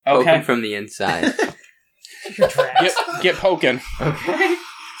poke him from the inside. Get poking. Okay.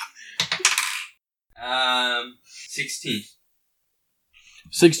 16.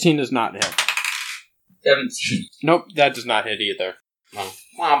 16 does not hit. 17. Nope, that does not hit either. No.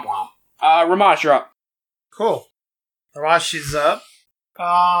 Womp womp. Ramash, you're up. Cool. Arash is up.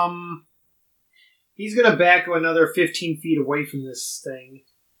 He's gonna back another 15 feet away from this thing,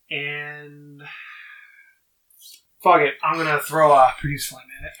 and fuck it, I'm gonna throw a produce flame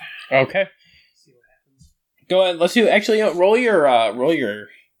at it. Okay. See what happens. Go ahead. Let's do. Actually, roll your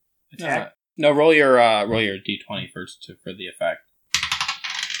attack. Roll your d20 first for the effect.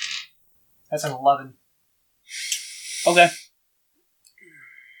 That's an 11. Okay.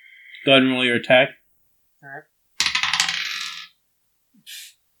 Go ahead and roll your attack. All right.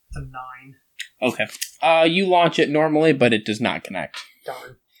 It's a 9. Okay. You launch it normally, but it does not connect.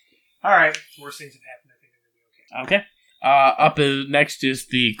 Darn. All right. Worst things have happened. I think I'm gonna be okay. Okay. Up next is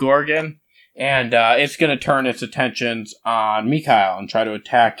the Gorgon, and it's going to turn its attentions on Mikhail and try to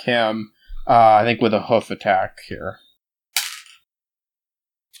attack him. I think with a hoof attack here.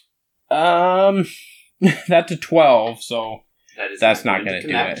 That's a 12, so that's not going to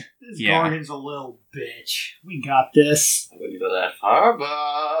do it. This Gorgon's a little bitch. We got this. I wouldn't go that far,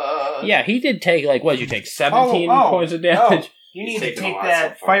 but... Yeah, he did take, what did you take, 17 points of damage? You need to take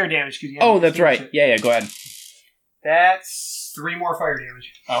that fire damage. Cause you oh, that's right. Yeah, go ahead. That's 3 more fire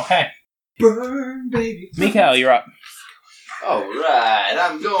damage. Okay. Burn, baby. Mikhail, you're up. Alright,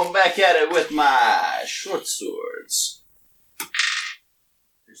 I'm going back at it with my short swords.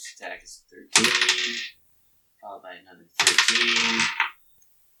 First attack is 13, followed by another 13,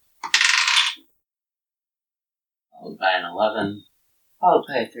 followed by an 11, followed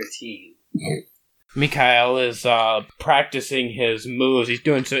by a 13. Mikhail is practicing his moves.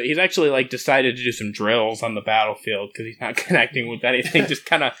 He's actually decided to do some drills on the battlefield because he's not connecting with anything. Just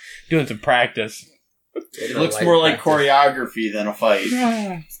kind of doing some practice. It looks more like choreography than a fight.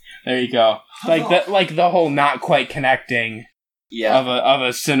 There you go. Like the whole not quite connecting of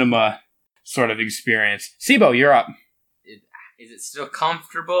a cinema sort of experience. Sibo, you're up. Is it still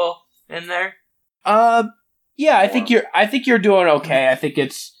comfortable in there? Yeah, I think you're doing okay. I think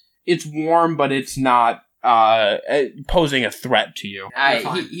it's warm, but it's not posing a threat to you.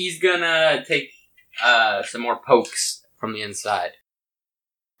 He's gonna take some more pokes from the inside.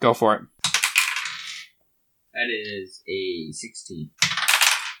 Go for it. That is a 16.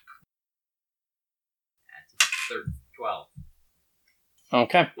 12.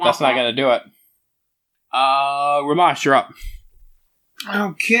 Okay, that's not going to do it. Ramash, you're up.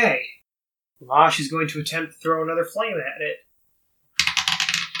 Okay. Ramash is going to attempt to throw another flame at it.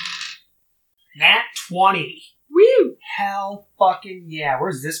 Nat 20. Woo! Hell fucking yeah.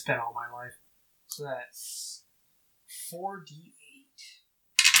 Where's this been all my life? So that's 4d8.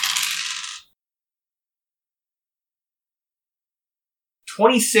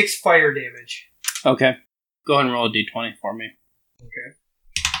 26 fire damage. Okay. Go ahead and roll a d20 for me. Okay.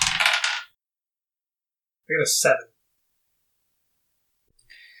 I got a 7.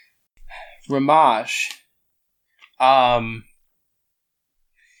 Ramash,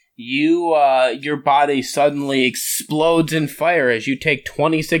 your body suddenly explodes in fire as you take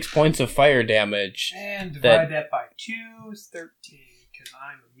 26 points of fire damage. And divide that by 2 is 13, because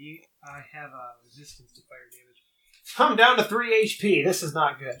I have a resistance to fire damage. I'm down to 3 HP. This is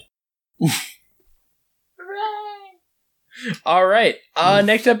not good. All right.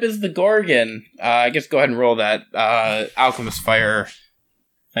 Next up is the Gorgon. I guess go ahead and roll that alchemist fire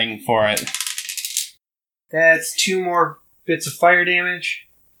thing for it. That's 2 more bits of fire damage.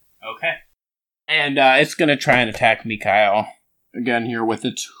 Okay. And it's going to try and attack Mikhail again here with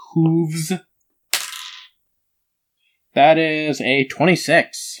its hooves. That is a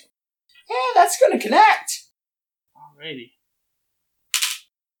 26. Yeah, that's going to connect. Alrighty.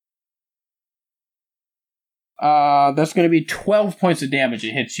 That's going to be 12 points of damage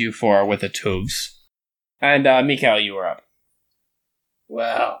it hits you for with its hooves. And Mikhail, you are up.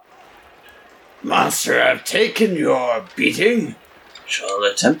 Well, monster, I've taken your beating. Shall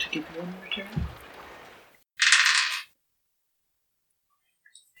attempt to give you one return.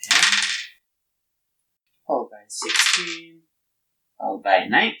 Followed by 16. Followed by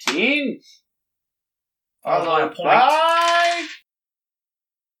 19. Followed by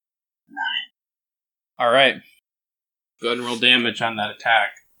 9. Alright. Go ahead and roll damage on that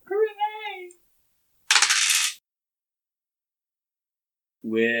attack.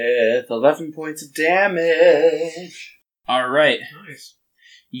 With 11 points of damage. Alright. Nice.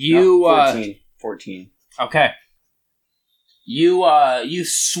 You, 14. Okay. You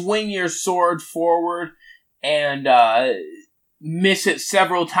swing your sword forward and, miss it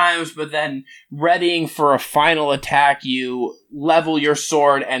several times, but then readying for a final attack, you level your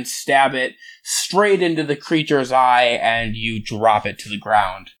sword and stab it straight into the creature's eye, and you drop it to the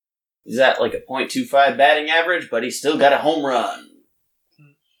ground. Is that like a .25 batting average, but he's still got a home run?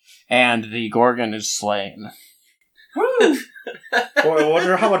 And the Gorgon is slain. Boy, I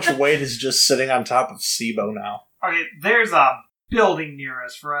wonder how much weight is just sitting on top of Sibo now. Okay, there's a building near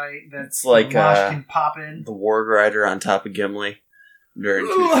us, right? That's like can pop in. The Warg Rider on top of Gimli. During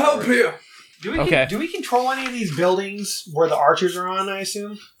help here! Do we control any of these buildings where the archers are on, I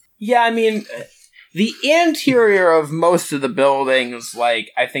assume? Yeah, I mean, the interior of most of the buildings,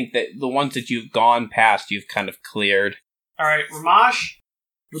 like, I think that the ones that you've gone past, you've kind of cleared. Alright, Ramash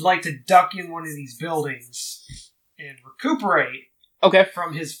would like to duck in one of these buildings and recuperate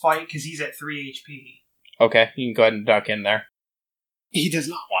from his fight, because he's at 3 HP. Okay, you can go ahead and duck in there. He does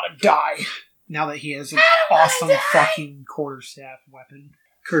not want to die, now that he has an awesome fucking quarterstaff weapon,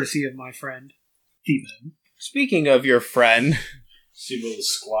 courtesy of my friend, Demon. Speaking of your friend... Sibo is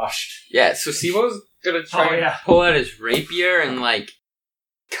squashed. Yeah, so Sibo's gonna try and pull out his rapier and, like,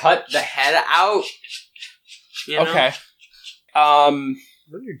 cut the head out. You know? Okay. I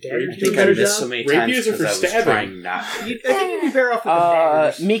think I missed so many times Rapiers are for because I was stabbing. trying not to. I think you'd be better off with the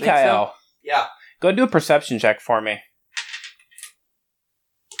daggers. Mikhail. So? Yeah. Go ahead and do a perception check for me.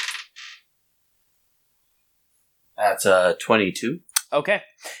 That's 22. Okay.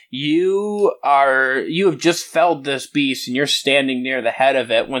 You have just felled this beast and you're standing near the head of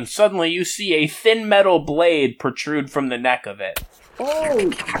it when suddenly you see a thin metal blade protrude from the neck of it.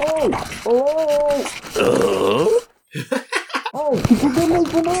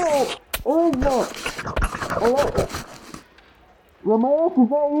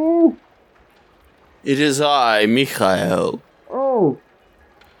 It is I, Mikhail.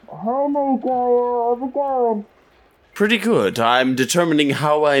 Hi, Mikhail. How's it going? Pretty good. I'm determining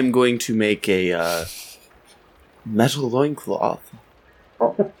how I'm going to make a metal loincloth.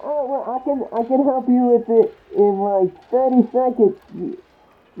 Oh, well, I can help you with it in like 30 seconds. You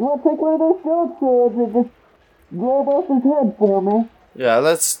want to take one of those short swords and just grab off his head for me? Yeah,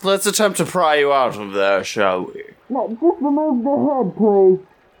 let's attempt to pry you out of there, shall we? No, just remove the head, please.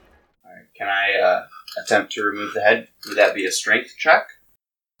 Alright, can I attempt to remove the head? Would that be a strength check?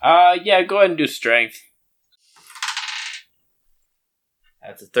 Yeah, go ahead and do strength.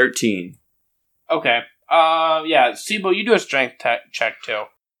 That's a 13. Okay. Yeah, Sibo, you do a strength check too.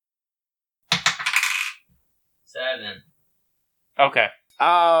 7. Okay.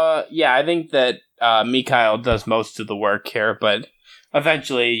 Yeah, I think that Mikhail does most of the work here, but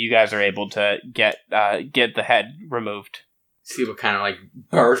eventually you guys are able to get the head removed. Sibo kind of like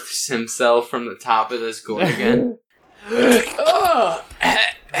births himself from the top of this gourd again.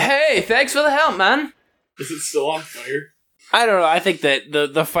 Hey, thanks for the help, man. Is it still on fire? I don't know. I think that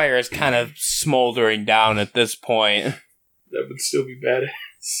the fire is kind of smoldering down at this point. That would still be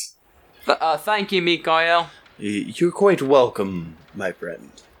badass. Thank you, Mikhail. You're quite welcome, my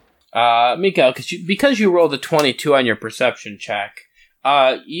friend. Mikhail, because you rolled a 22 on your perception check,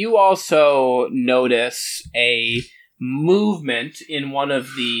 you also notice a movement in one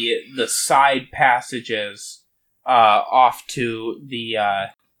of the side passages off to the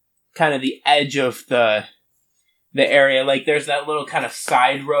kind of the edge of the area. Like there's that little kind of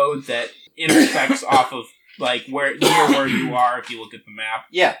side road that intersects off of like where you are if you look at the map.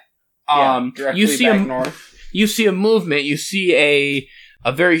 Yeah. You see north. You see a movement. You see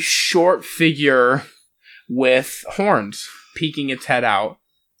a very short figure with horns peeking its head out.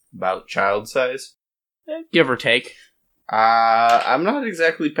 About child size? Give or take. I'm not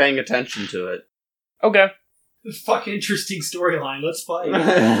exactly paying attention to it. Okay. Fucking interesting storyline. Let's fight.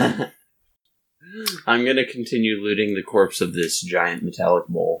 I'm gonna continue looting the corpse of this giant metallic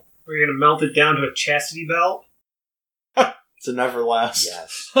bowl. We're gonna melt it down to a chastity belt. It's a Neverlast.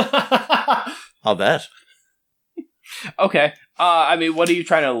 Yes. I'll bet. Okay. I mean, what are you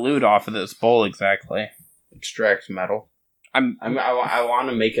trying to loot off of this bowl exactly? Extract metal. I want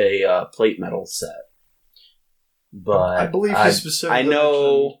to make a plate metal set, but I believe he specifically I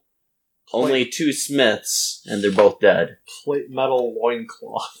know only 2 smiths, and they're both dead. Plate metal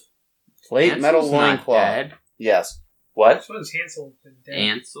loincloth. Plate metal Hansel's not loincloth. dead. Yes. What? That's what Hansel been dead.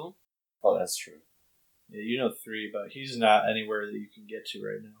 Ansel? Oh, that's true. Yeah, you know 3, but he's not anywhere that you can get to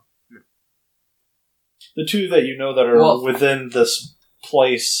right now. The 2 that you know that are within this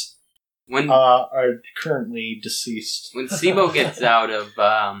place are currently deceased. When Sibo gets out of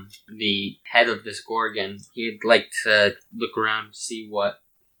the head of this Gorgon, he'd like to look around to see what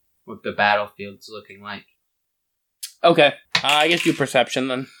the battlefield's looking like. Okay. I guess you perception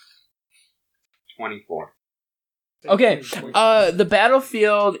then. 24. Okay. The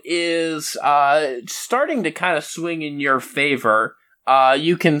battlefield is starting to kind of swing in your favor.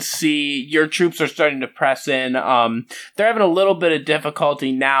 You can see your troops are starting to press in. They're having a little bit of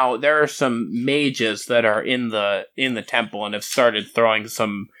difficulty now. There are some mages that are in the temple and have started throwing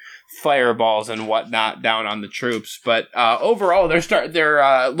some fireballs and whatnot down on the troops. But overall,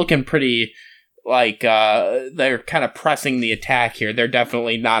 they're looking pretty like they're kind of pressing the attack here. They're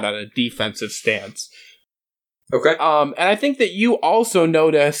definitely not on a defensive stance. Okay. And I think that you also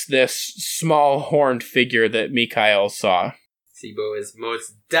notice this small horned figure that Mikhail saw. Sibo is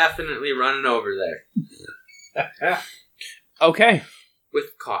most definitely running over there. Okay.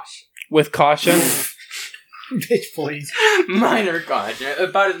 With caution. With caution? Bitch, please. Minor caution.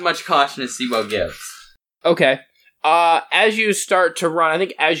 About as much caution as Sibo gives. Okay. As you start to run, I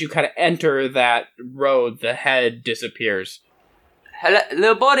think as you kind of enter that road, the head disappears. Hello,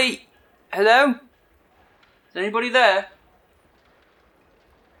 little buddy. Hello? Is anybody there?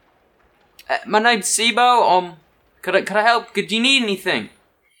 My name's Sibo. Could I help? Do you need anything?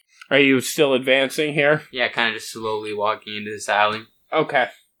 Are you still advancing here? Yeah, kind of just slowly walking into this alley. Okay.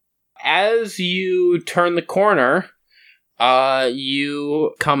 As you turn the corner,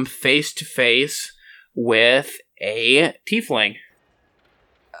 you come face to face with a tiefling.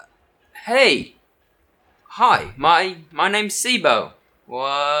 Hey. Hi, my name's Sibo.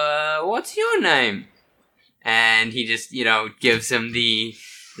 What's your name? And he just, gives him the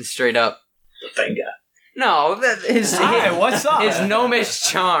straight up Thank God. No, Hi, what's up? His gnomish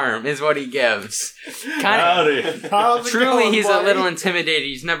charm is what he gives. Howdy. How's it Truly, going, he's buddy? a little intimidated.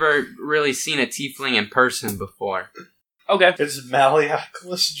 He's never really seen a tiefling in person before. Okay. It's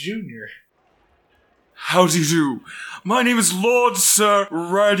Malleoculus Jr. How do you do? My name is Lord Sir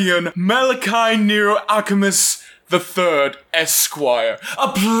Radian Malachi Nero Alchemist III, Esquire.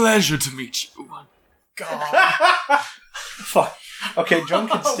 A pleasure to meet you. God. Fuck. Okay, John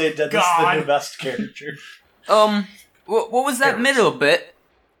can stay dead. This is the new best character. What was that middle bit?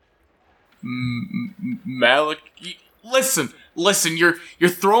 Malik, listen, you're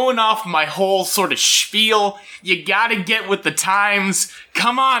throwing off my whole sort of spiel. You gotta get with the times.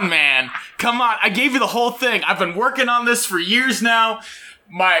 Come on, man. Come on. I gave you the whole thing. I've been working on this for years now.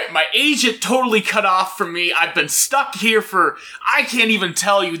 My agent totally cut off from me. I've been stuck here for, I can't even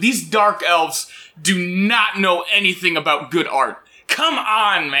tell you. These dark elves do not know anything about good art. Come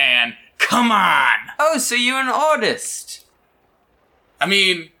on, man. Come on. Oh, so you're an artist. I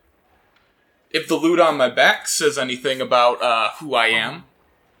mean, if the loot on my back says anything about who I am.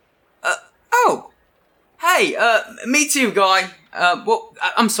 Hey, me too, guy.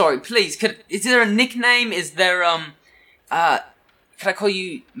 I'm sorry, please, is there a nickname? Is there, could I call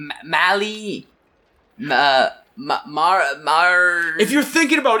you Mally? If you're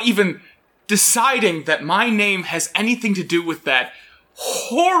thinking about even deciding that my name has anything to do with that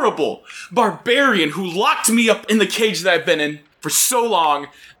horrible barbarian who locked me up in the cage that I've been in for so long,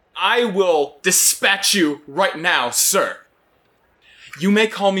 I will dispatch you right now, sir. You may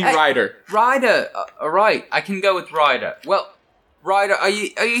call me Ryder. Ryder, alright, I can go with Ryder. Well, Ryder, are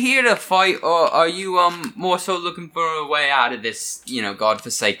you here to fight, or are you, more so looking for a way out of this,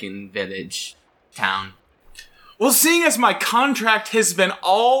 godforsaken village, town? Well, seeing as my contract has been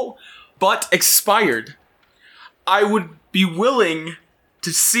all but expired, I would be willing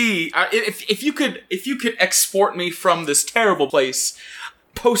to see if you could export me from this terrible place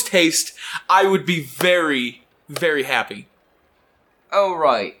post haste. I would be very, very happy. Oh,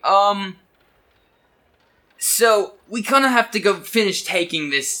 right. So we kind of have to go finish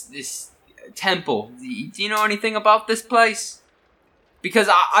taking this temple. Do you know anything about this place? Because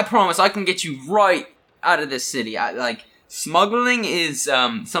I promise I can get you right out of this city. Smuggling is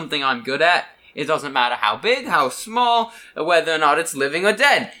something I'm good at. It doesn't matter how big, how small, whether or not it's living or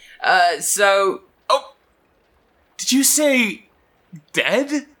dead. Oh, did you say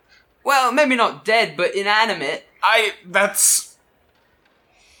dead? Well, maybe not dead, but inanimate. That's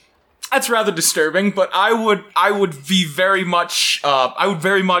rather disturbing, but I would very much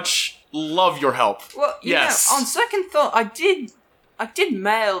love your help. Well, yes. On second thought, I did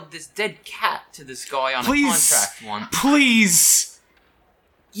mail this dead cat to this guy on a contract once. Please.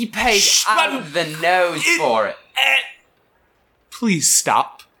 He paid out of the nose for it. Please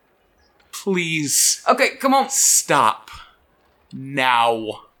stop. Please. Okay, come on. Stop.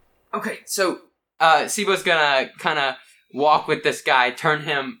 Now. Okay, so, Sibo's gonna kinda walk with this guy, turn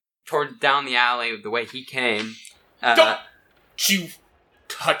him down the alley the way he came. Don't you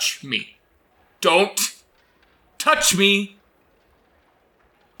touch me. Don't touch me.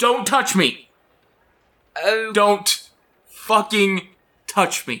 Don't touch me. Oh. Don't fucking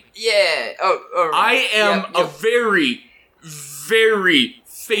touch me. Yeah. Oh, right. I am a very, very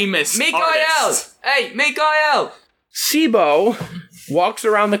famous artist. Hey, Mikael! Sibo walks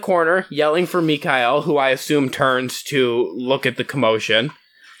around the corner yelling for Mikael, who I assume turns to look at the commotion.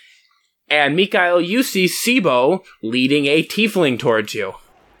 And Mikael, you see Sibo leading a tiefling towards you.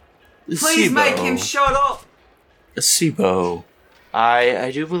 Please make him shut up! Sibo,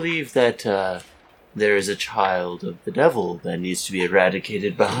 I do believe that there is a child of the devil that needs to be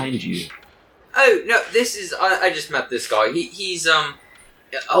eradicated behind you. Oh, no, this is... I just met this guy. He's,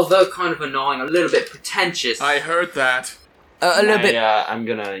 although kind of annoying, a little bit pretentious. I heard that. A little bit... I'm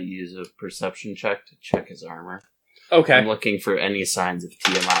gonna use a perception check to check his armor. Okay. I'm looking for any signs of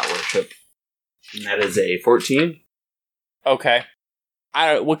Tiamat worship. And that is a 14. Okay.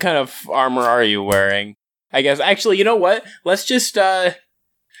 What kind of armor are you wearing? I guess, actually, you know what? Let's just,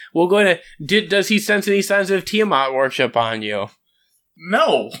 we'll go to... Does he sense any signs of Tiamat worship on you?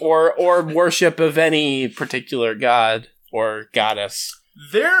 No. Or worship of any particular god or goddess?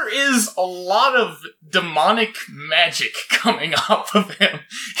 There is a lot of demonic magic coming off of him.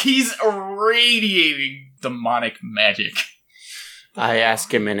 He's radiating demonic magic. I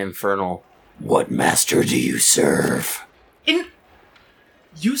ask him in Infernal, "What master do you serve?"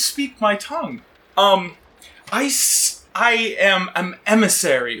 You speak my tongue. I am an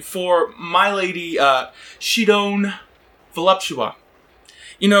emissary for my lady, Shidone Voluptua.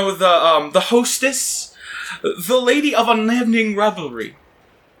 You know, the hostess? The lady of unending revelry.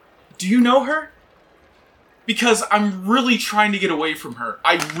 Do you know her? Because I'm really trying to get away from her.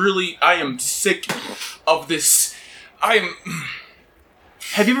 I am sick of this.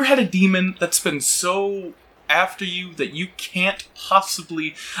 Have you ever had a demon that's been so after you that you can't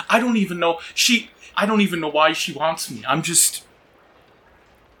possibly... I don't even know why she wants me. I'm just...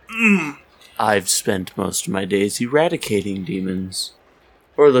 I've spent most of my days eradicating demons.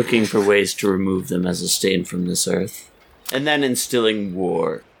 Or looking for ways to remove them as a stain from this earth. And then instilling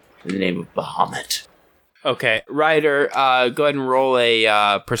war in the name of Bahamut. Okay, Ryder, go ahead and roll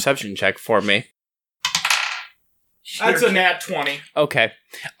a perception check for me. That's a nat 20. Okay.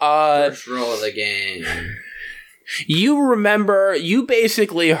 First roll of the game. You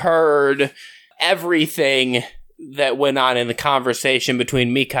basically heard everything that went on in the conversation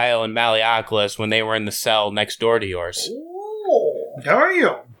between Mikael and Malleoculus when they were in the cell next door to yours.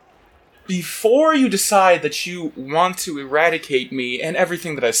 Damn! Before you decide that you want to eradicate me and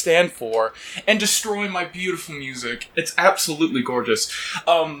everything that I stand for and destroy my beautiful music, it's absolutely gorgeous.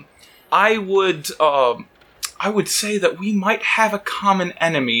 I would say that we might have a common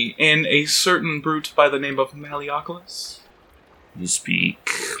enemy in a certain brute by the name of Malleoculus. You speak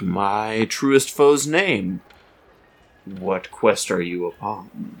my truest foe's name. What quest are you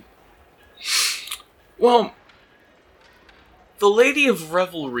upon? Well, the Lady of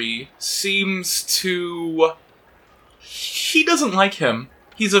Revelry seems to... He doesn't like him.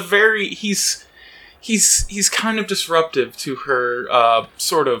 He's kind of disruptive to her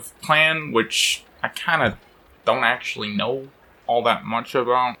sort of plan, which I kind of don't actually know all that much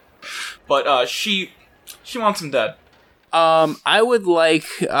about. But she wants him dead. I would like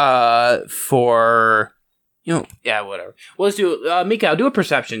for whatever. Well, let's do Mikhail, do a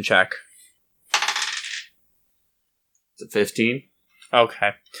perception check. It's a 15.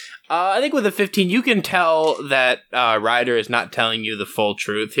 Okay. I think with a 15, you can tell that Ryder is not telling you the full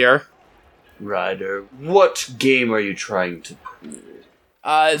truth here. Ryder, what game are you trying to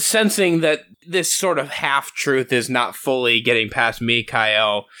pull? Sensing that this sort of half-truth is not fully getting past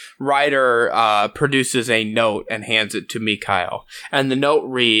Mikhail, Ryder produces a note and hands it to Mikhail. And the note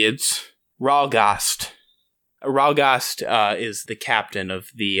reads, Ralgast. Ralgast is the captain of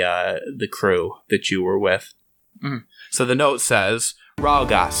the crew that you were with. Mm. So the note says,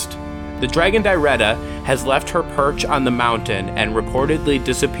 Ralgast, the dragon Dyretta has left her perch on the mountain and reportedly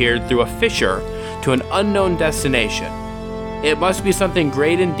disappeared through a fissure to an unknown destination. It must be something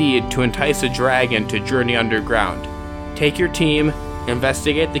great indeed to entice a dragon to journey underground. Take your team,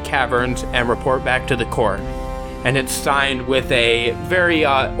 investigate the caverns, and report back to the court. And it's signed with a very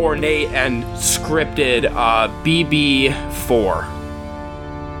ornate and scripted BB4.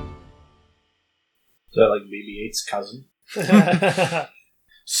 Is that like BB-8's cousin?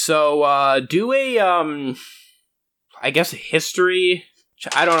 So, do a, I guess a history.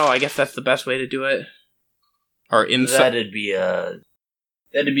 I don't know. I guess that's the best way to do it. Or insight. That'd be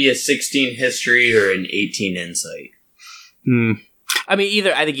a 16 history or an 18 insight. I mean,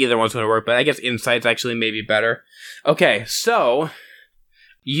 I think either one's going to work, but I guess insight's actually maybe better. Okay, so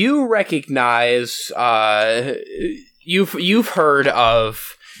you recognize, you've heard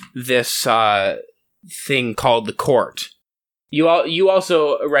of this thing called the court. You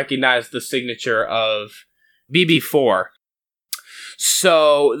also recognize the signature of BB4.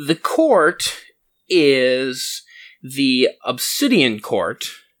 So the court is the Obsidian Court,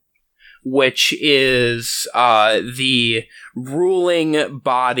 which is the ruling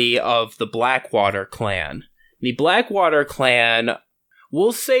body of the Blackwater clan. The Blackwater clan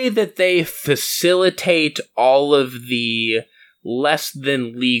will say that they facilitate all of the less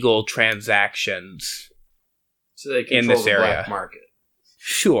than legal transactions so they in this the area. Black market.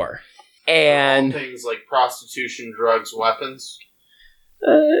 Sure. And all things like prostitution, drugs, weapons.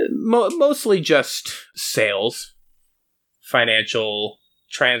 Mostly just sales, financial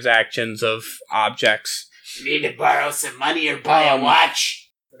transactions of objects. You need to borrow some money or buy a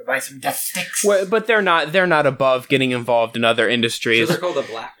watch. Or to buy some death sticks. Well, but they're not above getting involved in other industries. So they're called the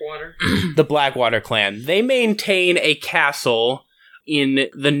Blackwater? The Blackwater clan. They maintain a castle in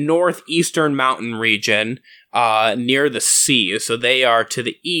the northeastern mountain region, near the sea. So they are to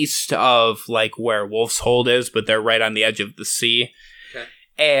the east of like where Wolf's Hold is, but they're right on the edge of the sea. Okay.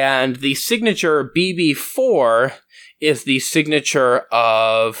 And the signature BB4 is the signature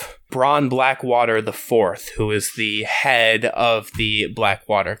of Bronn Blackwater IV, who is the head of the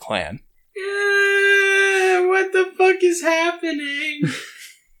Blackwater clan. What the fuck is happening?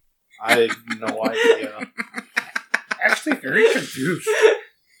 I have no idea. Actually, very confused.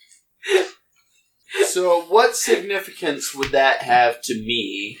 So, what significance would that have to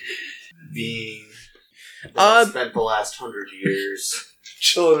me, being that I spent the last 100 years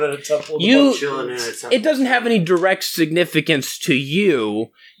chilling in a temple? It doesn't have any direct significance to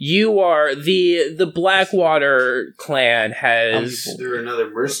you. You are the Blackwater clan has. Is there another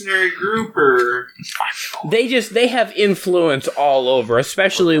mercenary group, or they have influence all over,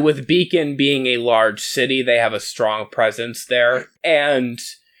 especially with Beacon being a large city. They have a strong presence there, and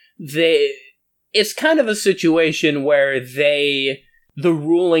it's kind of a situation where the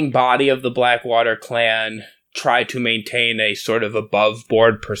ruling body of the Blackwater clan try to maintain a sort of above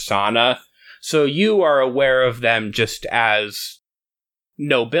board persona. So you are aware of them just as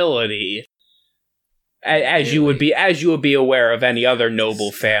nobility, as you would be aware of any other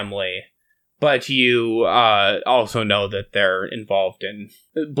noble family. But you also know that they're involved in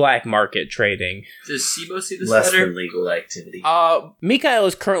black market trading. Does Sibo see this less letter? than legal activity? Mikhail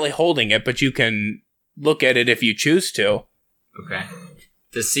is currently holding it, but you can look at it if you choose to. Okay.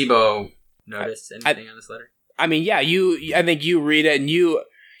 Does Sibo notice anything on this letter? I mean, yeah, I think you read it, and you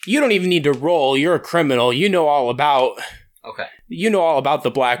don't even need to roll. You're a criminal. You know all about Okay. You know all about the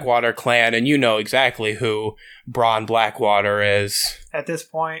Blackwater clan, and you know exactly who Braun Blackwater is. At this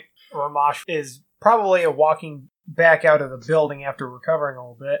point, Ramash is probably walking back out of the building after recovering a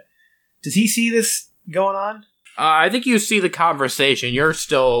little bit. Does he see this going on? I think you see the conversation. You're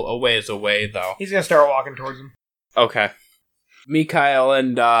still a ways away, though. He's going to start walking towards him. Okay. Mikhail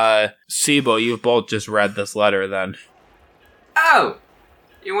and Sibo, you've both just read this letter, then. Oh!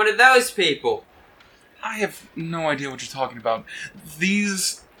 You're one of those people. I have no idea what you're talking about. The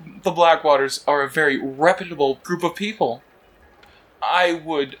Blackwaters, are a very reputable group of people. I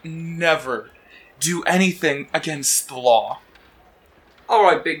would never do anything against the law.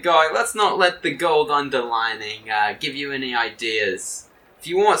 Alright, big guy, let's not let the gold underlining give you any ideas. If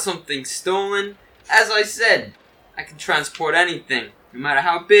you want something stolen, as I said, I can transport anything, no matter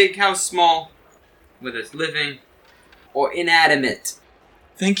how big, how small, whether it's living or inanimate.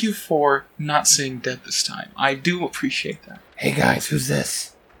 Thank you for not saying dead this time. I do appreciate that. Hey guys, who's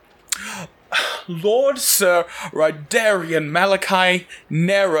this? Lord Sir Rydarian Malachi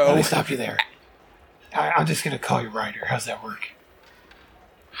Nero. Let me stop you there. I'm just gonna call you Ryder. How's that work?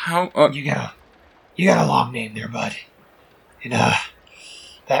 How? You got a long name there, bud. And that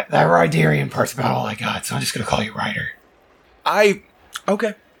Rydarian part's about all I got, so I'm just gonna call you Ryder.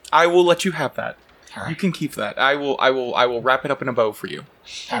 Okay. I will let you have that. All right. You can keep that. I will wrap it up in a bow for you.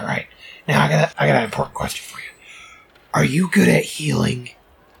 All right. Now I got an important question for you. Are you good at healing?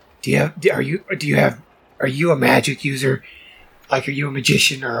 Are you a magic user? Like, are you a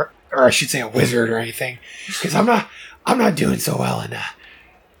magician or I should say a wizard or anything? Because I'm not doing so well in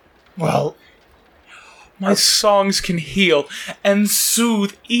my songs can heal and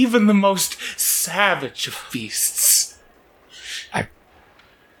soothe even the most savage of beasts. I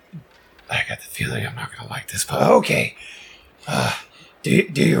got the feeling I'm not going to like this, but okay. Do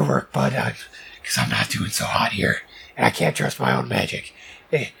your work, bud, because I'm not doing so hot here, and I can't trust my own magic.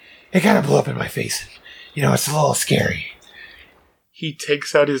 It kind of blew up in my face. It's a little scary. He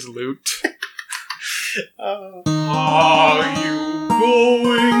takes out his lute. Are you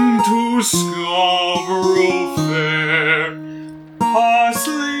going to Scarborough Fair?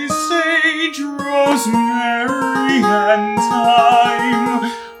 Parsley, sage, rosemary, and thyme.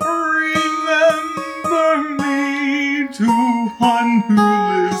 Remember me to one who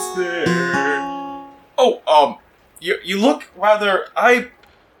lives there. Oh, you look rather...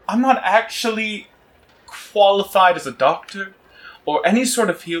 I'm not actually qualified as a doctor or any sort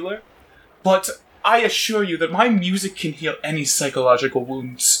of healer, but I assure you that my music can heal any psychological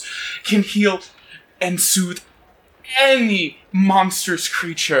wounds, can heal and soothe any monstrous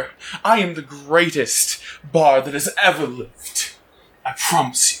creature. I am the greatest bard that has ever lived. I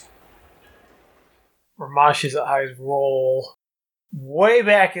promise you. Ramash's eyes roll way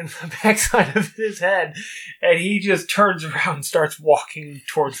back in the backside of his head, and he just turns around and starts walking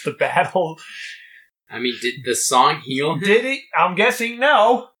towards the battle. I mean, did the song heal him? Did he? I'm guessing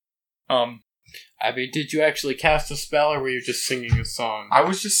no. I mean, did you actually cast a spell, or were you just singing a song? I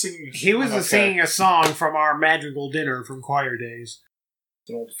was just singing a song. He was singing a song from our magical dinner from choir days.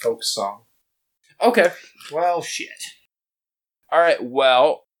 It's an old folk song. Okay. Well, shit. Alright,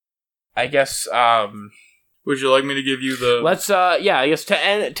 well, I guess, would you like me to give you the... Let's, I guess to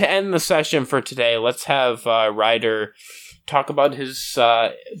end the session for today, let's have Ryder talk about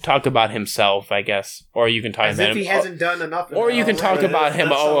himself, I guess. Or you can talk As about if him. he hasn't done enough. Or you can talk about him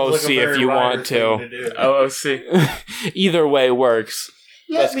OOC if you want to. OOC. Either way works.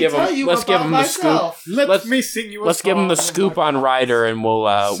 Let's give him the scoop. Let me sing you a Let's give him the song. scoop on Ryder, and we'll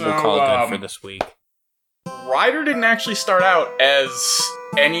call it good for this week. Ryder didn't actually start out as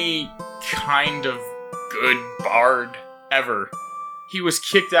any kind of good bard ever. He was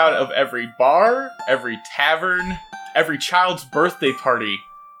kicked out of every bar, every tavern, every child's birthday party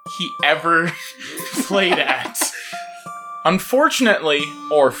he ever played at. Unfortunately,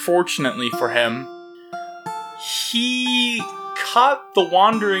 or fortunately for him, he caught the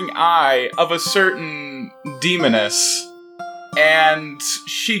wandering eye of a certain demoness, and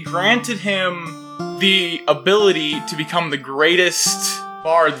she granted him the ability to become the greatest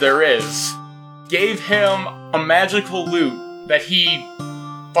bard there is. Gave him a magical lute that he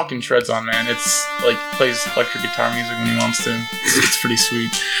fucking shreds on, man. It's like plays electric guitar music when he wants to. It's pretty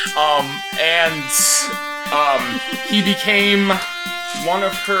sweet. He became one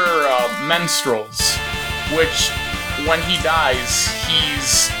of her minstrels, which when he dies,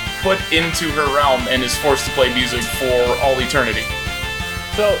 he's put into her realm and is forced to play music for all eternity.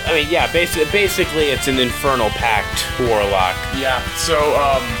 So, I mean, yeah, basically it's an Infernal Pact warlock. Yeah, so,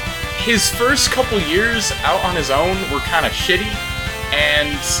 his first couple years out on his own were kind of shitty,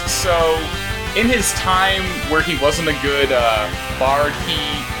 and so in his time where he wasn't a good bard, he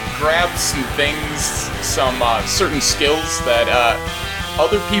grabbed some things, some certain skills that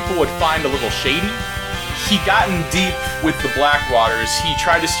other people would find a little shady. He got in deep with the Blackwaters. He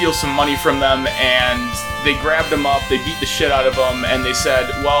tried to steal some money from them, and they grabbed him up, they beat the shit out of him, and they said,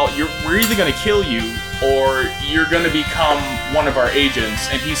 well, we're either going to kill you, or you're going to become one of our agents.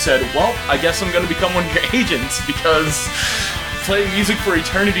 And he said, well, I guess I'm going to become one of your agents, because playing music for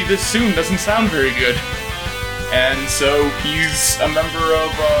eternity this soon doesn't sound very good. And so he's a member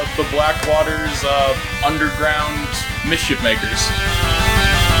of the Blackwaters underground mischief makers.